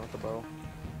Rises, man, with the bow. Oh,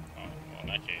 well, in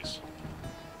that case.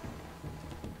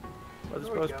 Well, this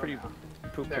Where we bow's go pretty now?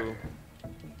 poo-poo. There.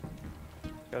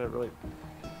 Got a really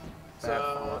bad So,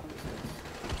 fall-off distance.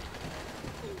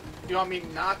 do you want me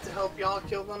not to help y'all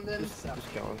kill them then? Just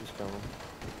kill him, just kill him.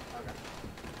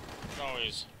 Okay.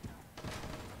 Always.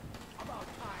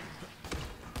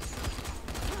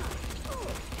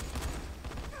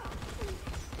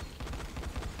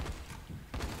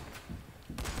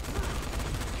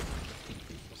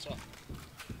 What's up?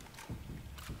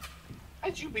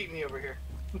 How'd you beat me over here?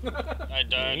 I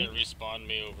died and respawned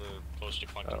me over close to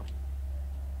Clunky. Oh.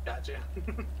 Gotcha.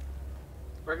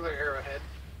 Regular arrowhead.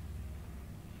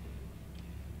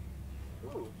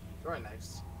 Ooh, throwing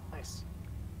knives. Nice.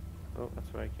 Oh,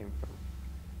 that's where I came from.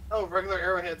 Oh, regular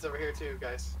arrowheads over here too,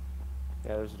 guys.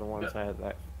 Yeah, those are the ones I had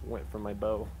that went from my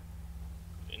bow.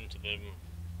 Into them.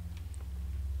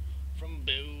 From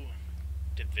bow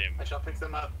to them. I shall pick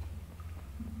them up.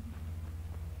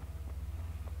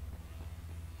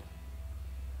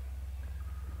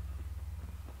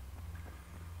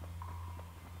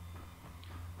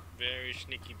 Very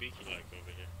sneaky beaky like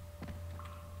over here.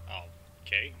 Oh,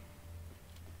 okay.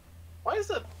 Why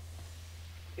is a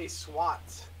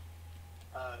SWAT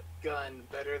gun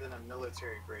better than a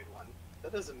military grade one.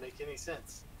 That doesn't make any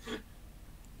sense.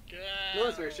 God.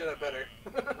 Military should have better.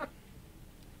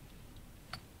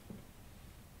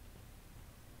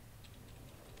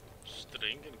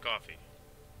 String and coffee.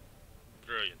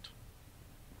 Brilliant.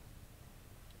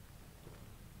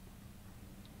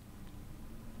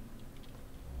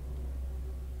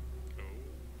 Oh,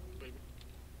 baby.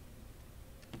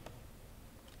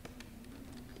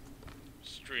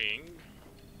 String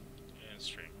and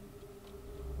string.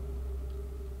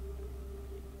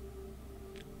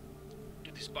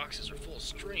 Dude, these boxes are full of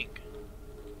string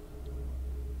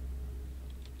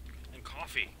and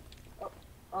coffee. Oh,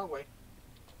 wrong way.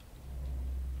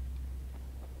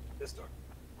 This door.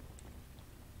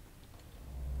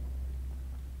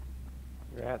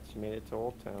 Rats, you made it to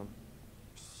Old Town.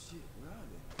 Shit, where are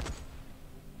they?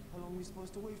 How long are we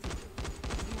supposed to wait for them?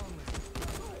 Come on, let's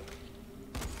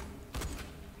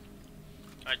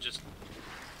I just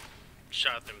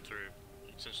shot them through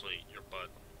essentially your butt.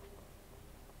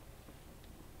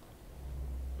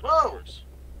 Whoa! Of course.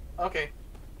 Okay.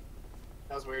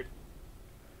 That was weird.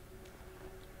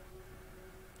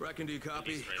 Brecken, do you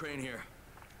copy? He's right. Crane here.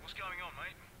 What's going on,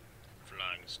 mate?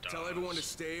 Flying stars. Tell everyone to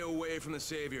stay away from the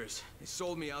Saviors. They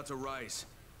sold me out to Rice.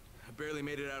 I barely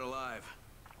made it out alive.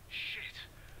 Shit.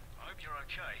 I hope you're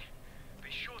okay. Be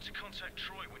sure to contact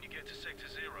Troy when you get to Sector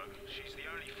Zero. She's the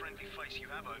only friendly face you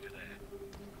have over there.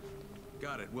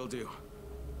 Got it, will do.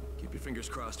 Keep your fingers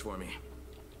crossed for me.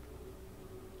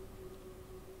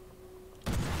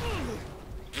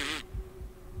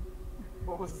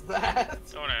 What was that?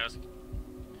 Don't ask.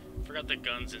 Forgot that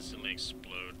guns instantly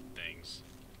explode things.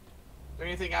 Is there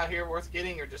anything out here worth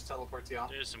getting, or just teleport to y'all?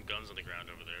 There's some guns on the ground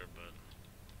over there, but...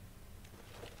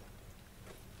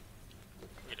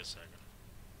 Wait a second.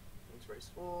 Inventory's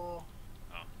full.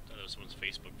 Oh, I thought it was someone's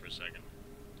Facebook for a second.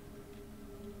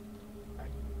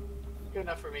 Alright. Good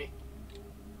enough for me.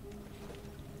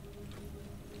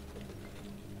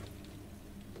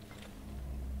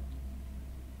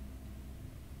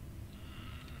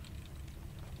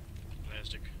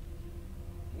 Plastic.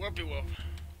 Whoopie whoop.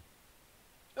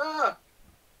 Ah!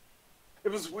 It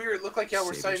was weird. It looked like y'all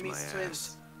were Saviors Siamese my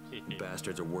twins. You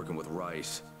bastards are working with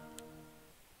Rice.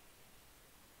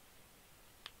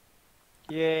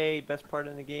 Yay, best part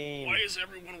in the game. Why is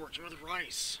everyone working with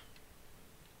Rice?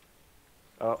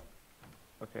 Oh.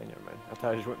 Okay, never mind. I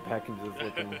thought I just went back into the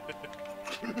flipping.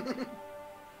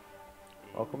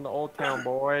 Welcome to Old Town,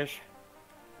 boys.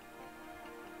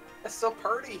 That's so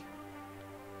pretty.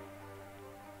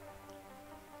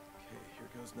 Okay, here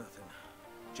goes nothing.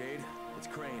 Jade, it's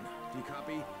Crane. Do you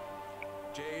copy?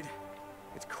 Jade,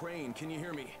 it's Crane. Can you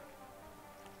hear me?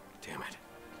 Damn it.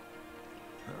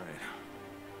 Alright.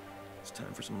 It's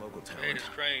time for some local talent. Hey, it's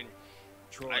Crane.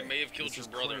 Troy, I may have killed this your is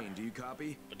brother. Crane. Do you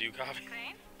copy? But do you copy?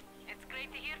 Crane? It's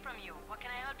great to hear from you. What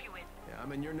can I help you with? Yeah,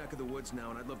 I'm in your neck of the woods now,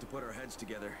 and I'd love to put our heads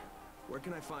together. Where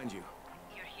can I find you?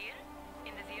 You're here?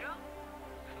 In the Zero?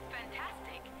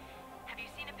 Fantastic. Have you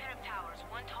seen a pair of towers,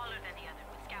 one taller than the other,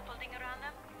 with scaffolding around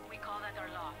them? We call that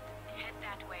our loft. Head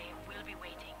that way. We'll be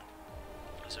waiting.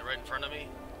 Is it right in front of me?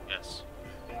 Yes.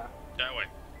 Yeah. That way.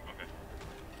 Okay.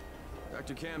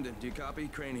 Dr. Camden, do you copy?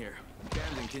 Crane here.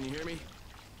 Camden, can you hear me?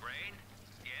 Crane?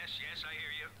 Yes, yes, I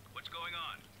hear you. What's going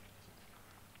on?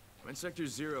 I'm in Sector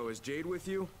Zero. Is Jade with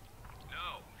you?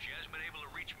 No, she hasn't been able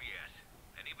to reach me yet.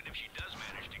 And even if she does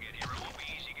manage to get here, it won't be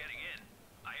easy getting in.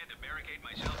 I had to barricade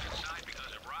myself inside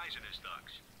because of Rise and his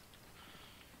thugs.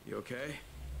 You okay?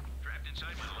 Trapped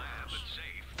inside my lab, but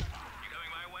safe. You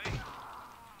coming my way?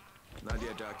 Not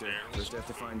yet, Doctor. First I have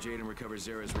to find Jade and recover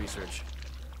Zera's research.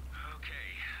 Okay,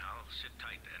 I'll sit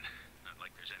tight then. Not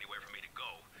like there's anywhere for me to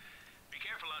go. Be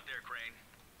careful out there, Crane.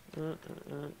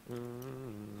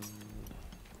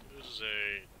 This is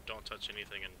a don't touch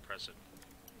anything and press it.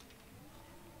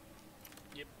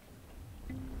 Yep.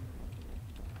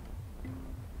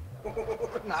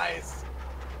 Nice.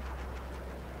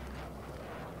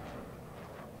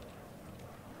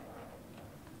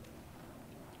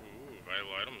 Ooh,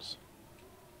 vital items.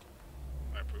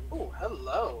 I approve. Oh,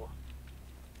 hello.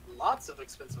 Lots of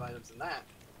expensive items in that.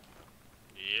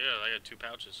 Yeah, I got 2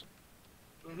 pouches.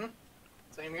 Mm-hmm.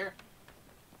 Same here.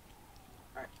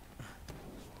 Alright.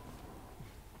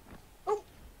 Oh!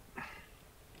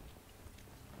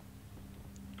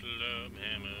 Club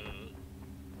hammer.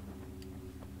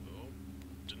 Oh,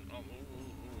 didn't. Oh,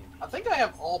 I think I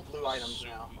have all blue items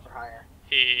now, or higher.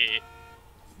 Hey.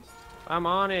 I'm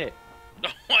on it. No,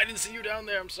 I didn't see you down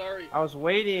there. I'm sorry. I was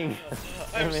waiting.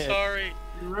 I'm Damn it. sorry.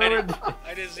 You I ruined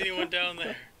didn't see anyone down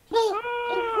there.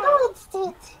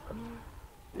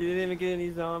 You didn't even get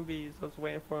any zombies. I was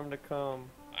waiting for him to come.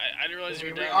 I didn't realize Can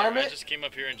you were we down rearm there. I it? just came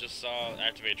up here and just saw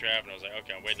activate trap, and I was like,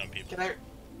 okay, I'm waiting on people.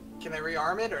 Can I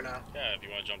rearm it or no? Yeah, if you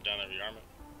want to jump down there, rearm it.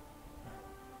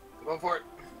 I'm going for it.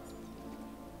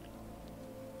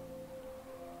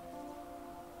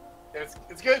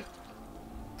 It's good.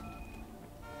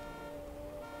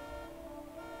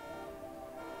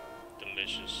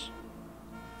 Delicious.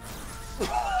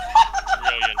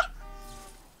 Brilliant.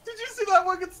 Did you see that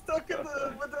one get stuck in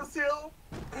the windowsill?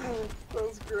 That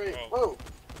was great. Oh. Whoa.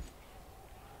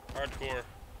 Hardcore.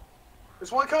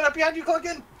 There's one coming up behind you,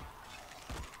 Clunkin.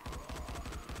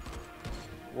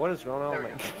 What is going on? There we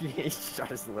Like, he shot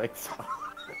his legs off.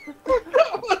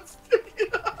 That one's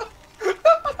sticking up.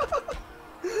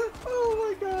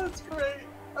 Oh my god, it's great.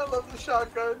 I love the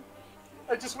shotgun.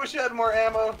 I just wish it had more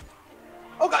ammo.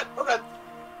 Oh god, oh god.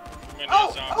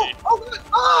 Oh, zombie. oh god,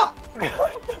 ah!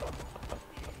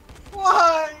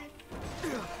 Why?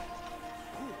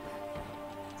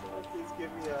 Please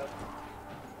give me up.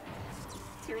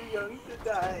 Too young to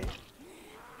die.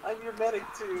 I'm your medic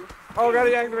too. Oh god,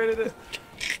 he activated it.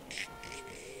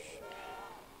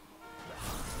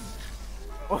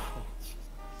 Oh.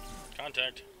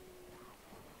 Contact.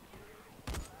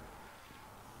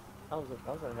 That was a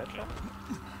headshot.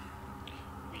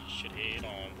 We should head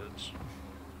onwards.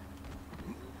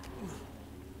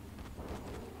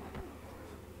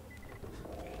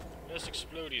 There's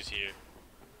explodies here.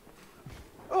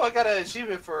 Oh, I got an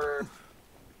achievement for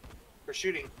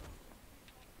shooting.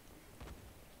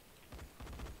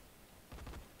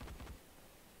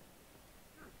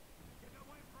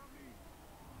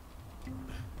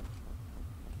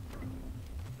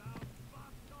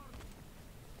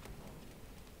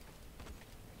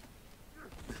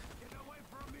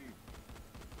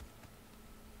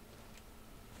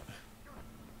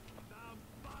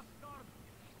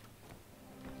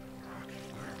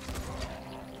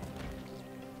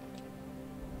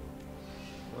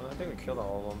 Well, I think we killed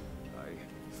all of them. I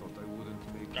thought I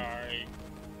wouldn't make it. Die.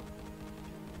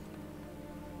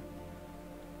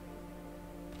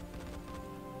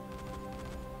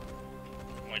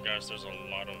 Oh my gosh, there's a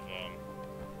lot of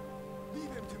Leave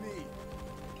him to me.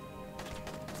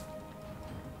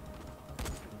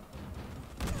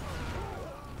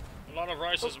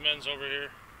 Rice's men's over here.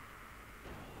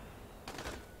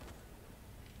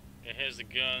 It has the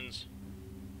guns.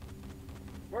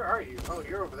 Where are you? Oh,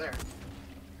 you're over there.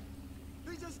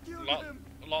 They just killed him.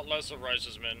 A lot less of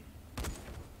Rice's men.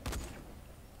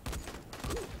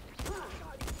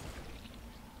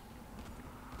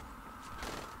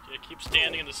 Yeah, keep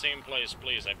standing in the same place,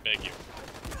 please. I beg you.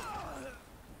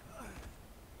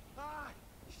 Ah,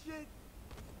 shit.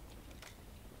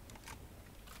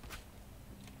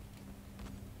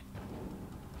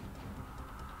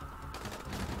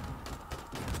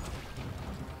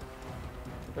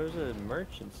 There's a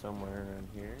merchant somewhere around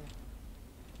here.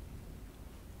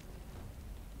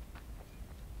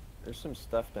 There's some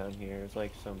stuff down here. It's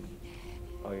like some...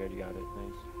 Oh, you already got it.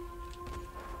 Nice.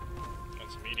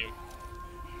 That's medium.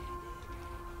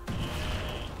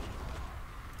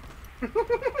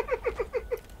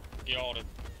 Y'all it.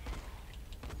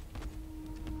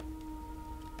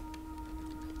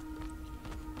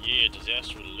 Yeah,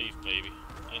 disaster relief, baby.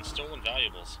 And stolen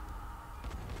valuables.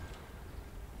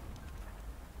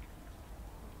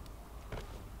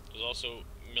 There's also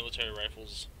military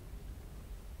rifles,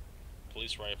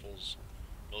 police rifles,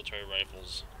 military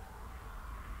rifles,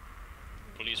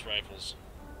 police rifles,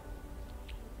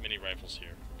 mini rifles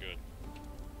here. Good.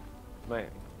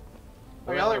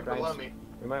 Oh, y'all are below me.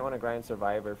 We might want to grind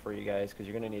Survivor for you guys, because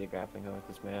you're going to need a grappling hook with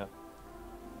this map.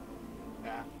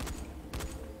 Yeah.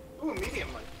 Ooh,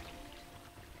 medium one.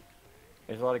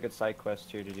 There's a lot of good side quests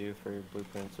here to do for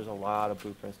blueprints. There's a lot of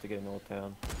blueprints to get in Old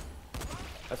Town.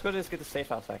 Let's go just get the safe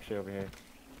house actually over here.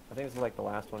 I think this is like the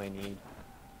last one I need.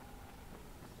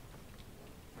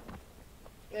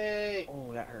 Yay!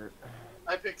 Oh, that hurt.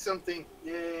 I picked something.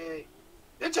 Yay!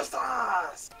 Ninja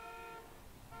stars!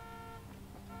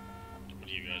 What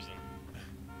do you guys then?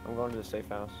 I'm going to the safe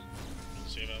house.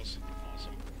 Safe house?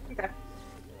 Awesome. Okay.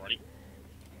 Alrighty.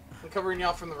 I'm covering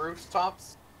y'all from the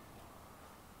rooftops.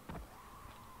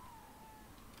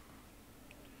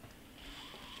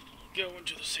 Go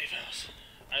into the safe house.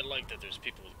 I like that there's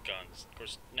people with guns. Of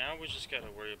course, now we just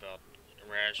gotta worry about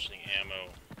rationing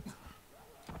ammo.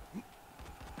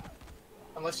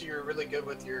 Unless you're really good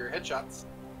with your headshots.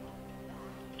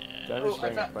 Yeah. I'm just I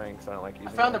spraying found- blanks. I don't like using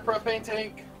I found a it. propane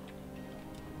tank.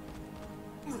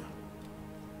 Did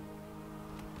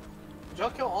y'all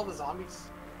kill all the zombies?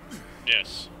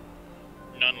 Yes.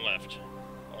 None left.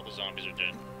 All the zombies are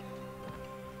dead.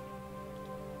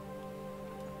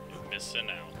 You're missing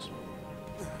out.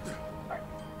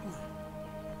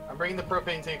 I'm bringing the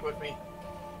propane tank with me.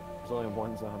 There's only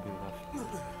one zombie left.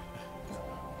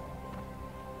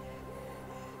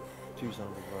 2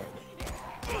 zombies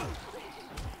left.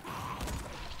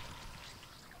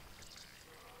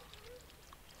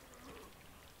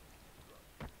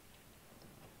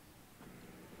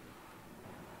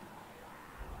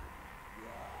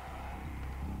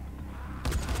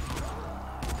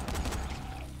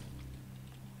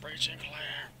 Breaching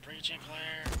Claire! Breaching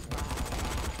Claire!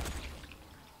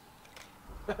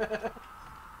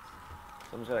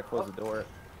 Someone's gotta close the door.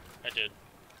 I did.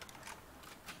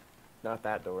 Not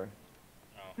that door.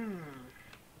 Oh. I mean,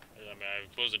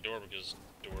 I closed the door because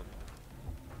door.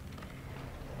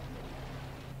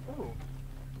 Ooh.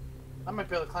 I might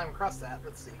be able to climb across that.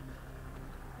 Let's see.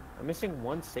 I'm missing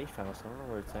 1 safe house. I don't know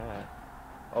where it's at.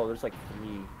 Oh, there's like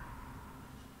 3.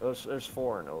 There's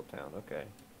 4 in Old Town. Okay.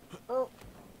 Oh.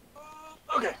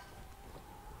 Okay.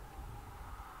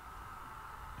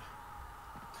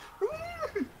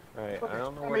 Alright, Okay, I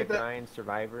don't know I where to made that. grind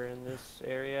Survivor in this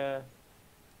area.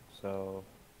 So,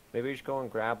 maybe we should go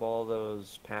and grab all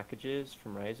those packages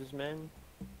from Rise's men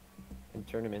and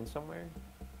turn them in somewhere.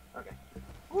 Okay.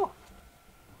 Ooh.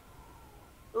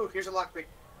 Ooh, here's a lockpick.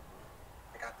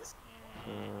 I got this.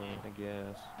 I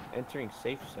guess. Entering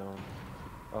safe zone.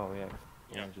 Oh, yeah.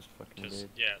 Yeah. I just fucking Just,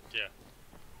 did. yeah.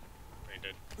 I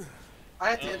did. I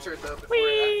have to enter it though before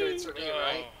it activates for me, Oh.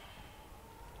 right?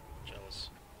 Jealous.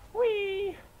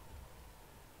 Whee!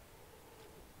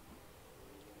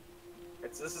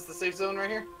 Right, so this is the safe zone right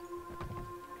here?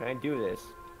 Can I do this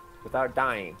without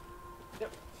dying?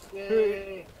 Yep.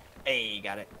 Yay! Hey,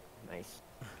 got it. Nice.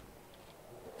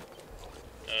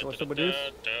 Da, Want da, some of da, this?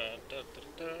 da, da,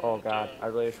 da, da, Oh god, da. I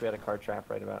really wish we had a car trap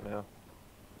right about now.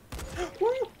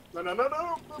 Woo! No, no, no,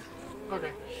 no!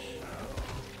 Okay.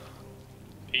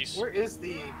 Peace. Where is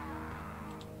the...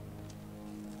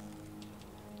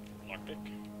 Lockpick.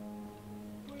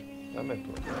 I'm in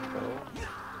bow.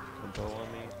 A bow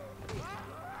on me.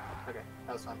 Okay,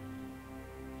 that was fun.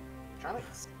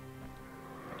 Electronics.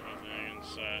 Anything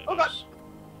inside. Oh, God.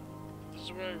 This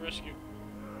is where I rescue.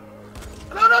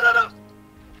 No, no, no, no!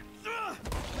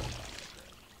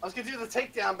 I was gonna do the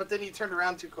takedown, but then he turned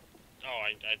around too quick. Oh,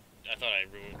 I thought I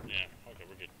ruined. Yeah. Okay,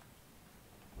 we're good.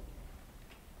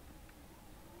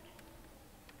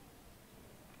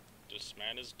 This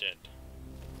man is dead.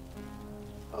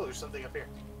 Oh, there's something up here.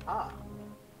 Ah,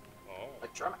 Oh.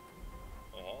 electronic.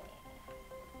 Oh.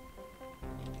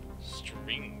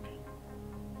 String.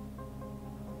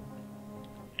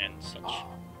 And such. Ah.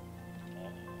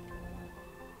 Oh.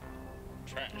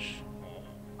 Trash. Oh.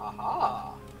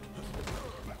 Aha!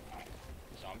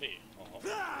 Zombie. Oh.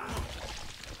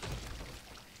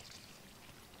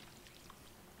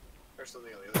 There's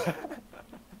something on the other side.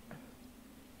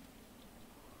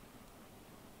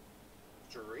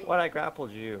 Drink. What? I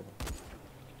grappled you.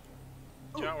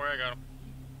 Yeah, where I got him.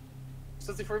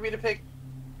 Something for me to pick.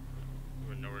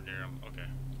 We're nowhere near him. Okay.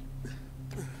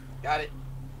 Got it.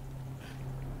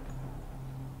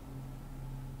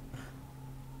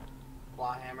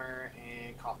 Claw hammer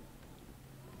and coffee.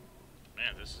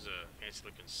 Man, this is a fancy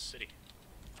looking city.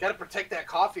 Gotta protect that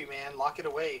coffee, man. Lock it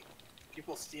away.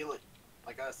 People steal it,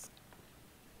 like us.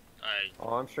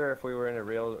 Oh, I'm sure if we were in a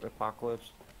real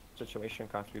apocalypse situation,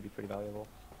 coffee would be pretty valuable.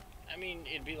 I mean,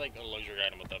 it'd be like a luxury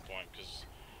item at that point, because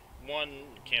one,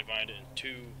 you can't find it, and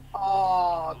two,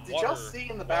 Oh, did y'all Water- see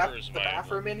in the water is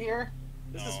bathroom in here?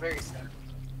 This is No. very sad.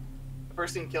 The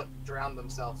person drowned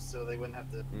themselves so they wouldn't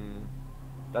have to.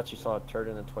 Thought you saw a turd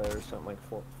in the toilet or something like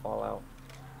Fallout.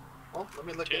 Well, let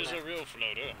me look in tis there. a real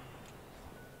floater.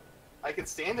 I can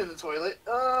stand in the toilet.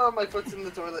 Oh, my foot's in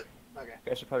the toilet. Okay. You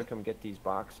guys should probably come get these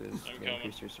boxes I'm to coming.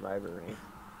 increase your survivor rate.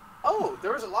 Oh,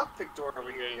 there was a lockpick door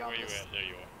over here. Where you Giannis. at? There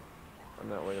you are. I'm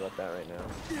not worried about that right now.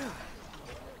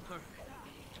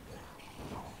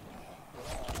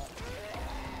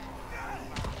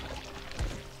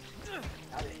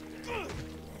 Got it.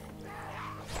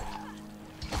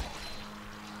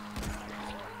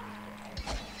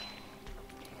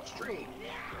 Stream.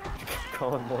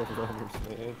 Calling more runners,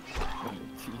 man.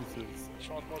 Jesus. What's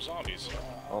wrong with more zombies?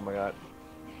 Oh my god.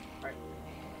 Right.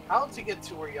 How to get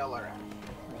to where y'all are at?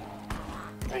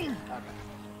 Right.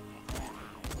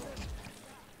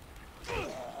 Okay.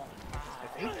 I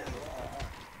think.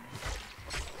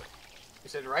 You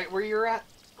said right where you're at,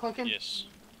 Clinkin? Yes.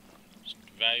 There's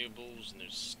valuables, and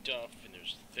there's stuff, and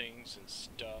there's things and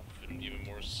stuff, and even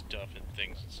more stuff and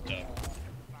things and stuff.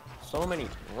 So many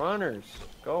runners.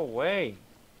 Go away.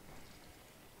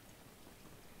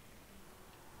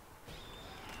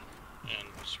 And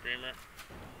Screamer.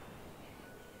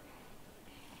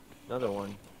 Another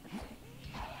one.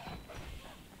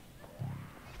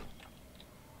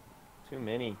 Too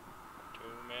many. Too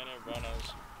many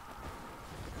runners.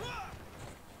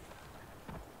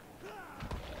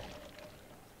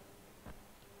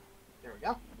 There we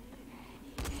go.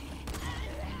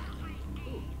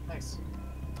 Ooh, nice.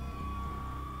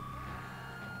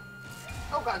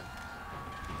 Oh god.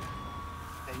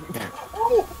 Hey.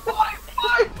 Oh, why?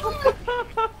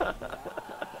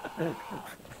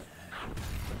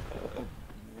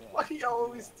 Why do you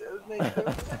always make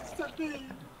those next to me?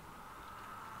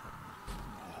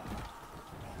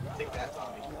 Take that,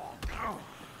 Tommy.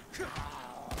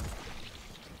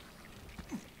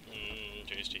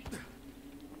 Tasty.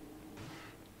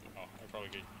 Oh, I probably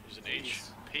could use an H.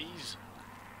 Peas.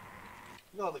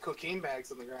 Look at all the cocaine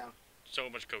bags on the ground. So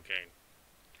much cocaine.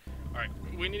 Alright,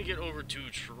 we need to get over to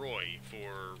Troy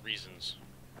for reasons.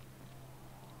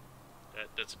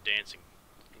 That's a dancing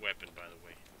weapon, by the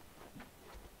way.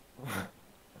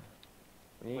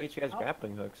 We need to get you guys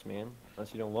grappling hooks, man.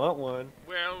 Unless you don't want one.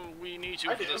 Well, we need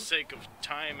to, for the sake of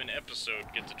time and episode,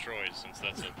 get to Troy, since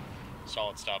that's a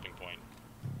solid stopping point.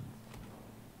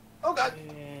 Oh god!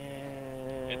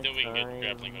 And then we can get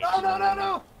grappling hooks.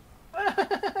 No!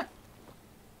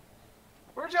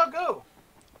 Where'd y'all go?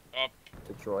 Up.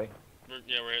 To Troy. We're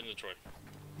heading to Troy.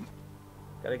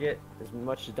 Gotta get as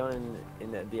much done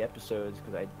in the episodes,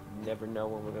 because I never know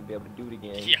when we're gonna be able to do it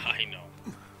again. Yeah, I know.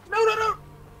 No!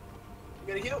 You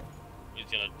gotta heal.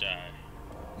 He's gonna die.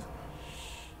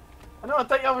 I know, I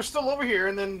thought y'all were still over here,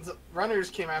 and then the runners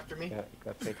came after me. You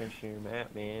gotta pay attention to your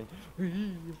map, man.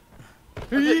 I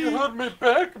thought you had me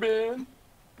back, man.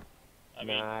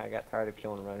 I got tired of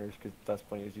killing runners because that's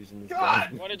when he was using this God!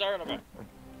 gun. What are you talking about?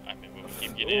 I mean, we'll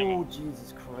keep getting ammo. Oh,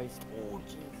 Jesus Christ. Oh,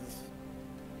 Jesus.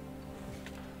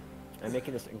 I'm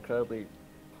making this incredibly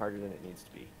harder than it needs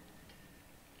to be.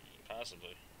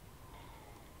 Possibly.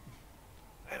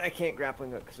 And I can't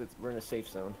grappling hook because we're in a safe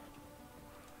zone.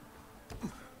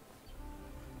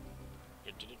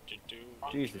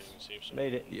 Jesus.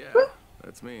 Made it. Yeah,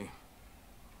 that's me.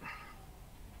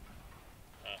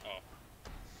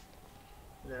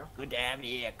 Yeah. Good to have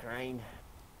you here, Crane.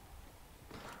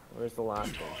 Where's the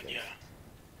last one? Yeah.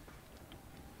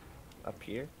 Up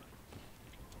here?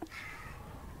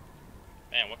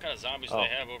 Man, what kind of zombies do they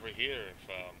have over here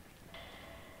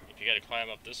if you gotta climb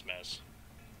up this mess?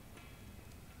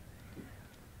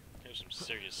 There's some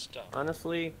serious stuff.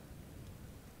 Honestly,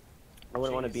 I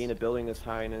wouldn't want to be in a building this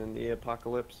high and in the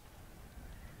apocalypse.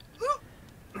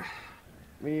 I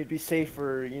mean, you'd be safe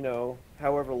for, you know,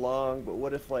 however long, but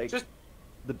what if, like,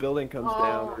 the building comes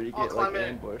down or you get, like,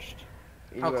 ambushed?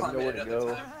 You have nowhere to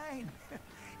go. Fine.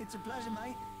 It's a pleasure,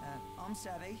 mate. I'm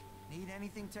savvy. Need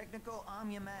anything technical, I'm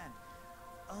your man.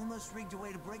 Almost rigged a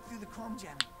way to break through the chrome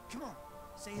jam. Come on,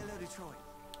 say hello to Troy.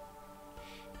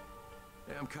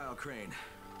 Hey, I'm Kyle Crane.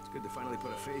 It's good to finally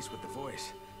put a face with the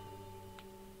voice.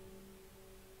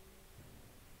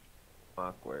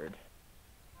 Awkward.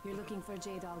 You're looking for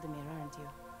Jade Aldemir, aren't you?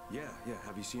 Yeah.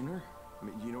 Have you seen her? I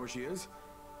mean, you know where she is?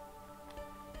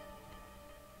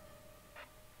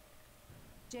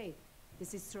 Jade,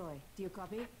 this is Troy. Do you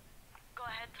copy? Go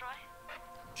ahead, Troy.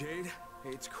 Jade? Hey,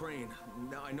 it's Crane.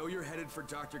 Now, I know you're headed for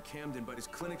Dr. Camden, but his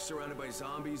clinic's surrounded by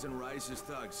zombies and Rise's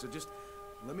thugs, so just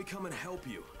let me come and help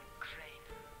you. Crane,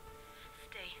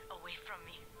 stay away from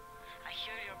me. I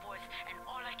hear your voice, and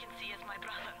all I can see is my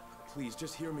brother. Please,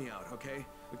 just hear me out, okay?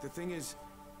 Look, the thing is,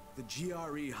 the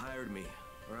GRE hired me,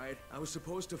 alright? I was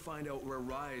supposed to find out where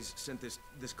Rise sent this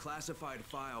classified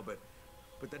file, but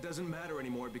that doesn't matter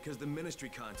anymore because the Ministry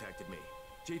contacted me.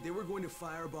 Jade, they were going to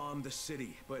firebomb the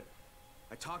city, but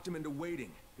I talked them into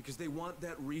waiting because they want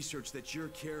that research that you're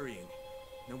carrying.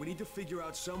 Now we need to figure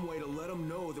out some way to let them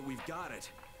know that we've got it.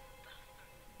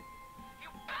 You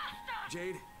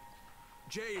bastard!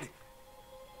 Jade!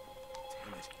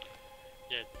 Damn it.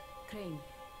 Yeah. Crane,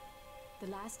 the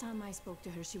last time I spoke to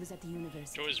her, she was at the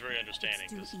university. Troy's very understanding.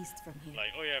 It's due east from here.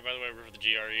 Like, oh yeah, by the way, we're for the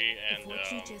GRE and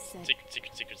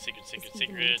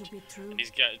secret. And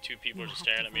these guys, two people are just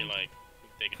staring at me like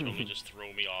they could totally just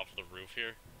throw me off the roof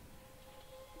here.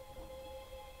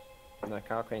 I'm not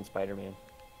Kyle Crane, Spider-Man.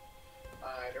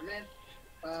 Spider-Man.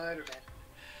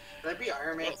 That'd be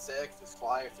Iron Man 6, just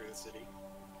fly through the city.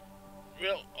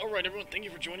 Well, alright everyone, thank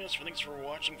you for joining us. Thanks for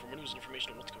watching. For more news and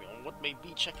information on what's going on, what may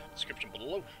be, check out the description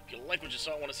below. If you like what you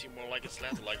saw, want to see more like it,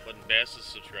 slap the like button, bash the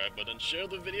subscribe button, share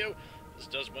the video. This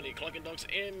does Money, Clunkin' Dunks,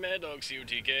 and Mad Dog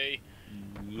COTK.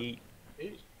 Yeet.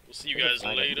 We'll see you guys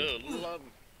later.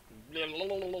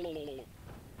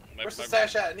 Where's the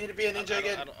stash at? I need to be a ninja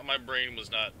again. My brain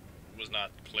was not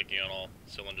clicking on all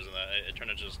cylinders in that. It turned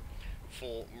to just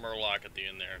full Murloc at the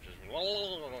end there. Just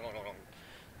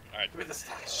alright. Give me the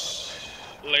stash.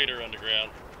 Later, Underground.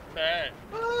 Bye.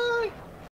 Bye.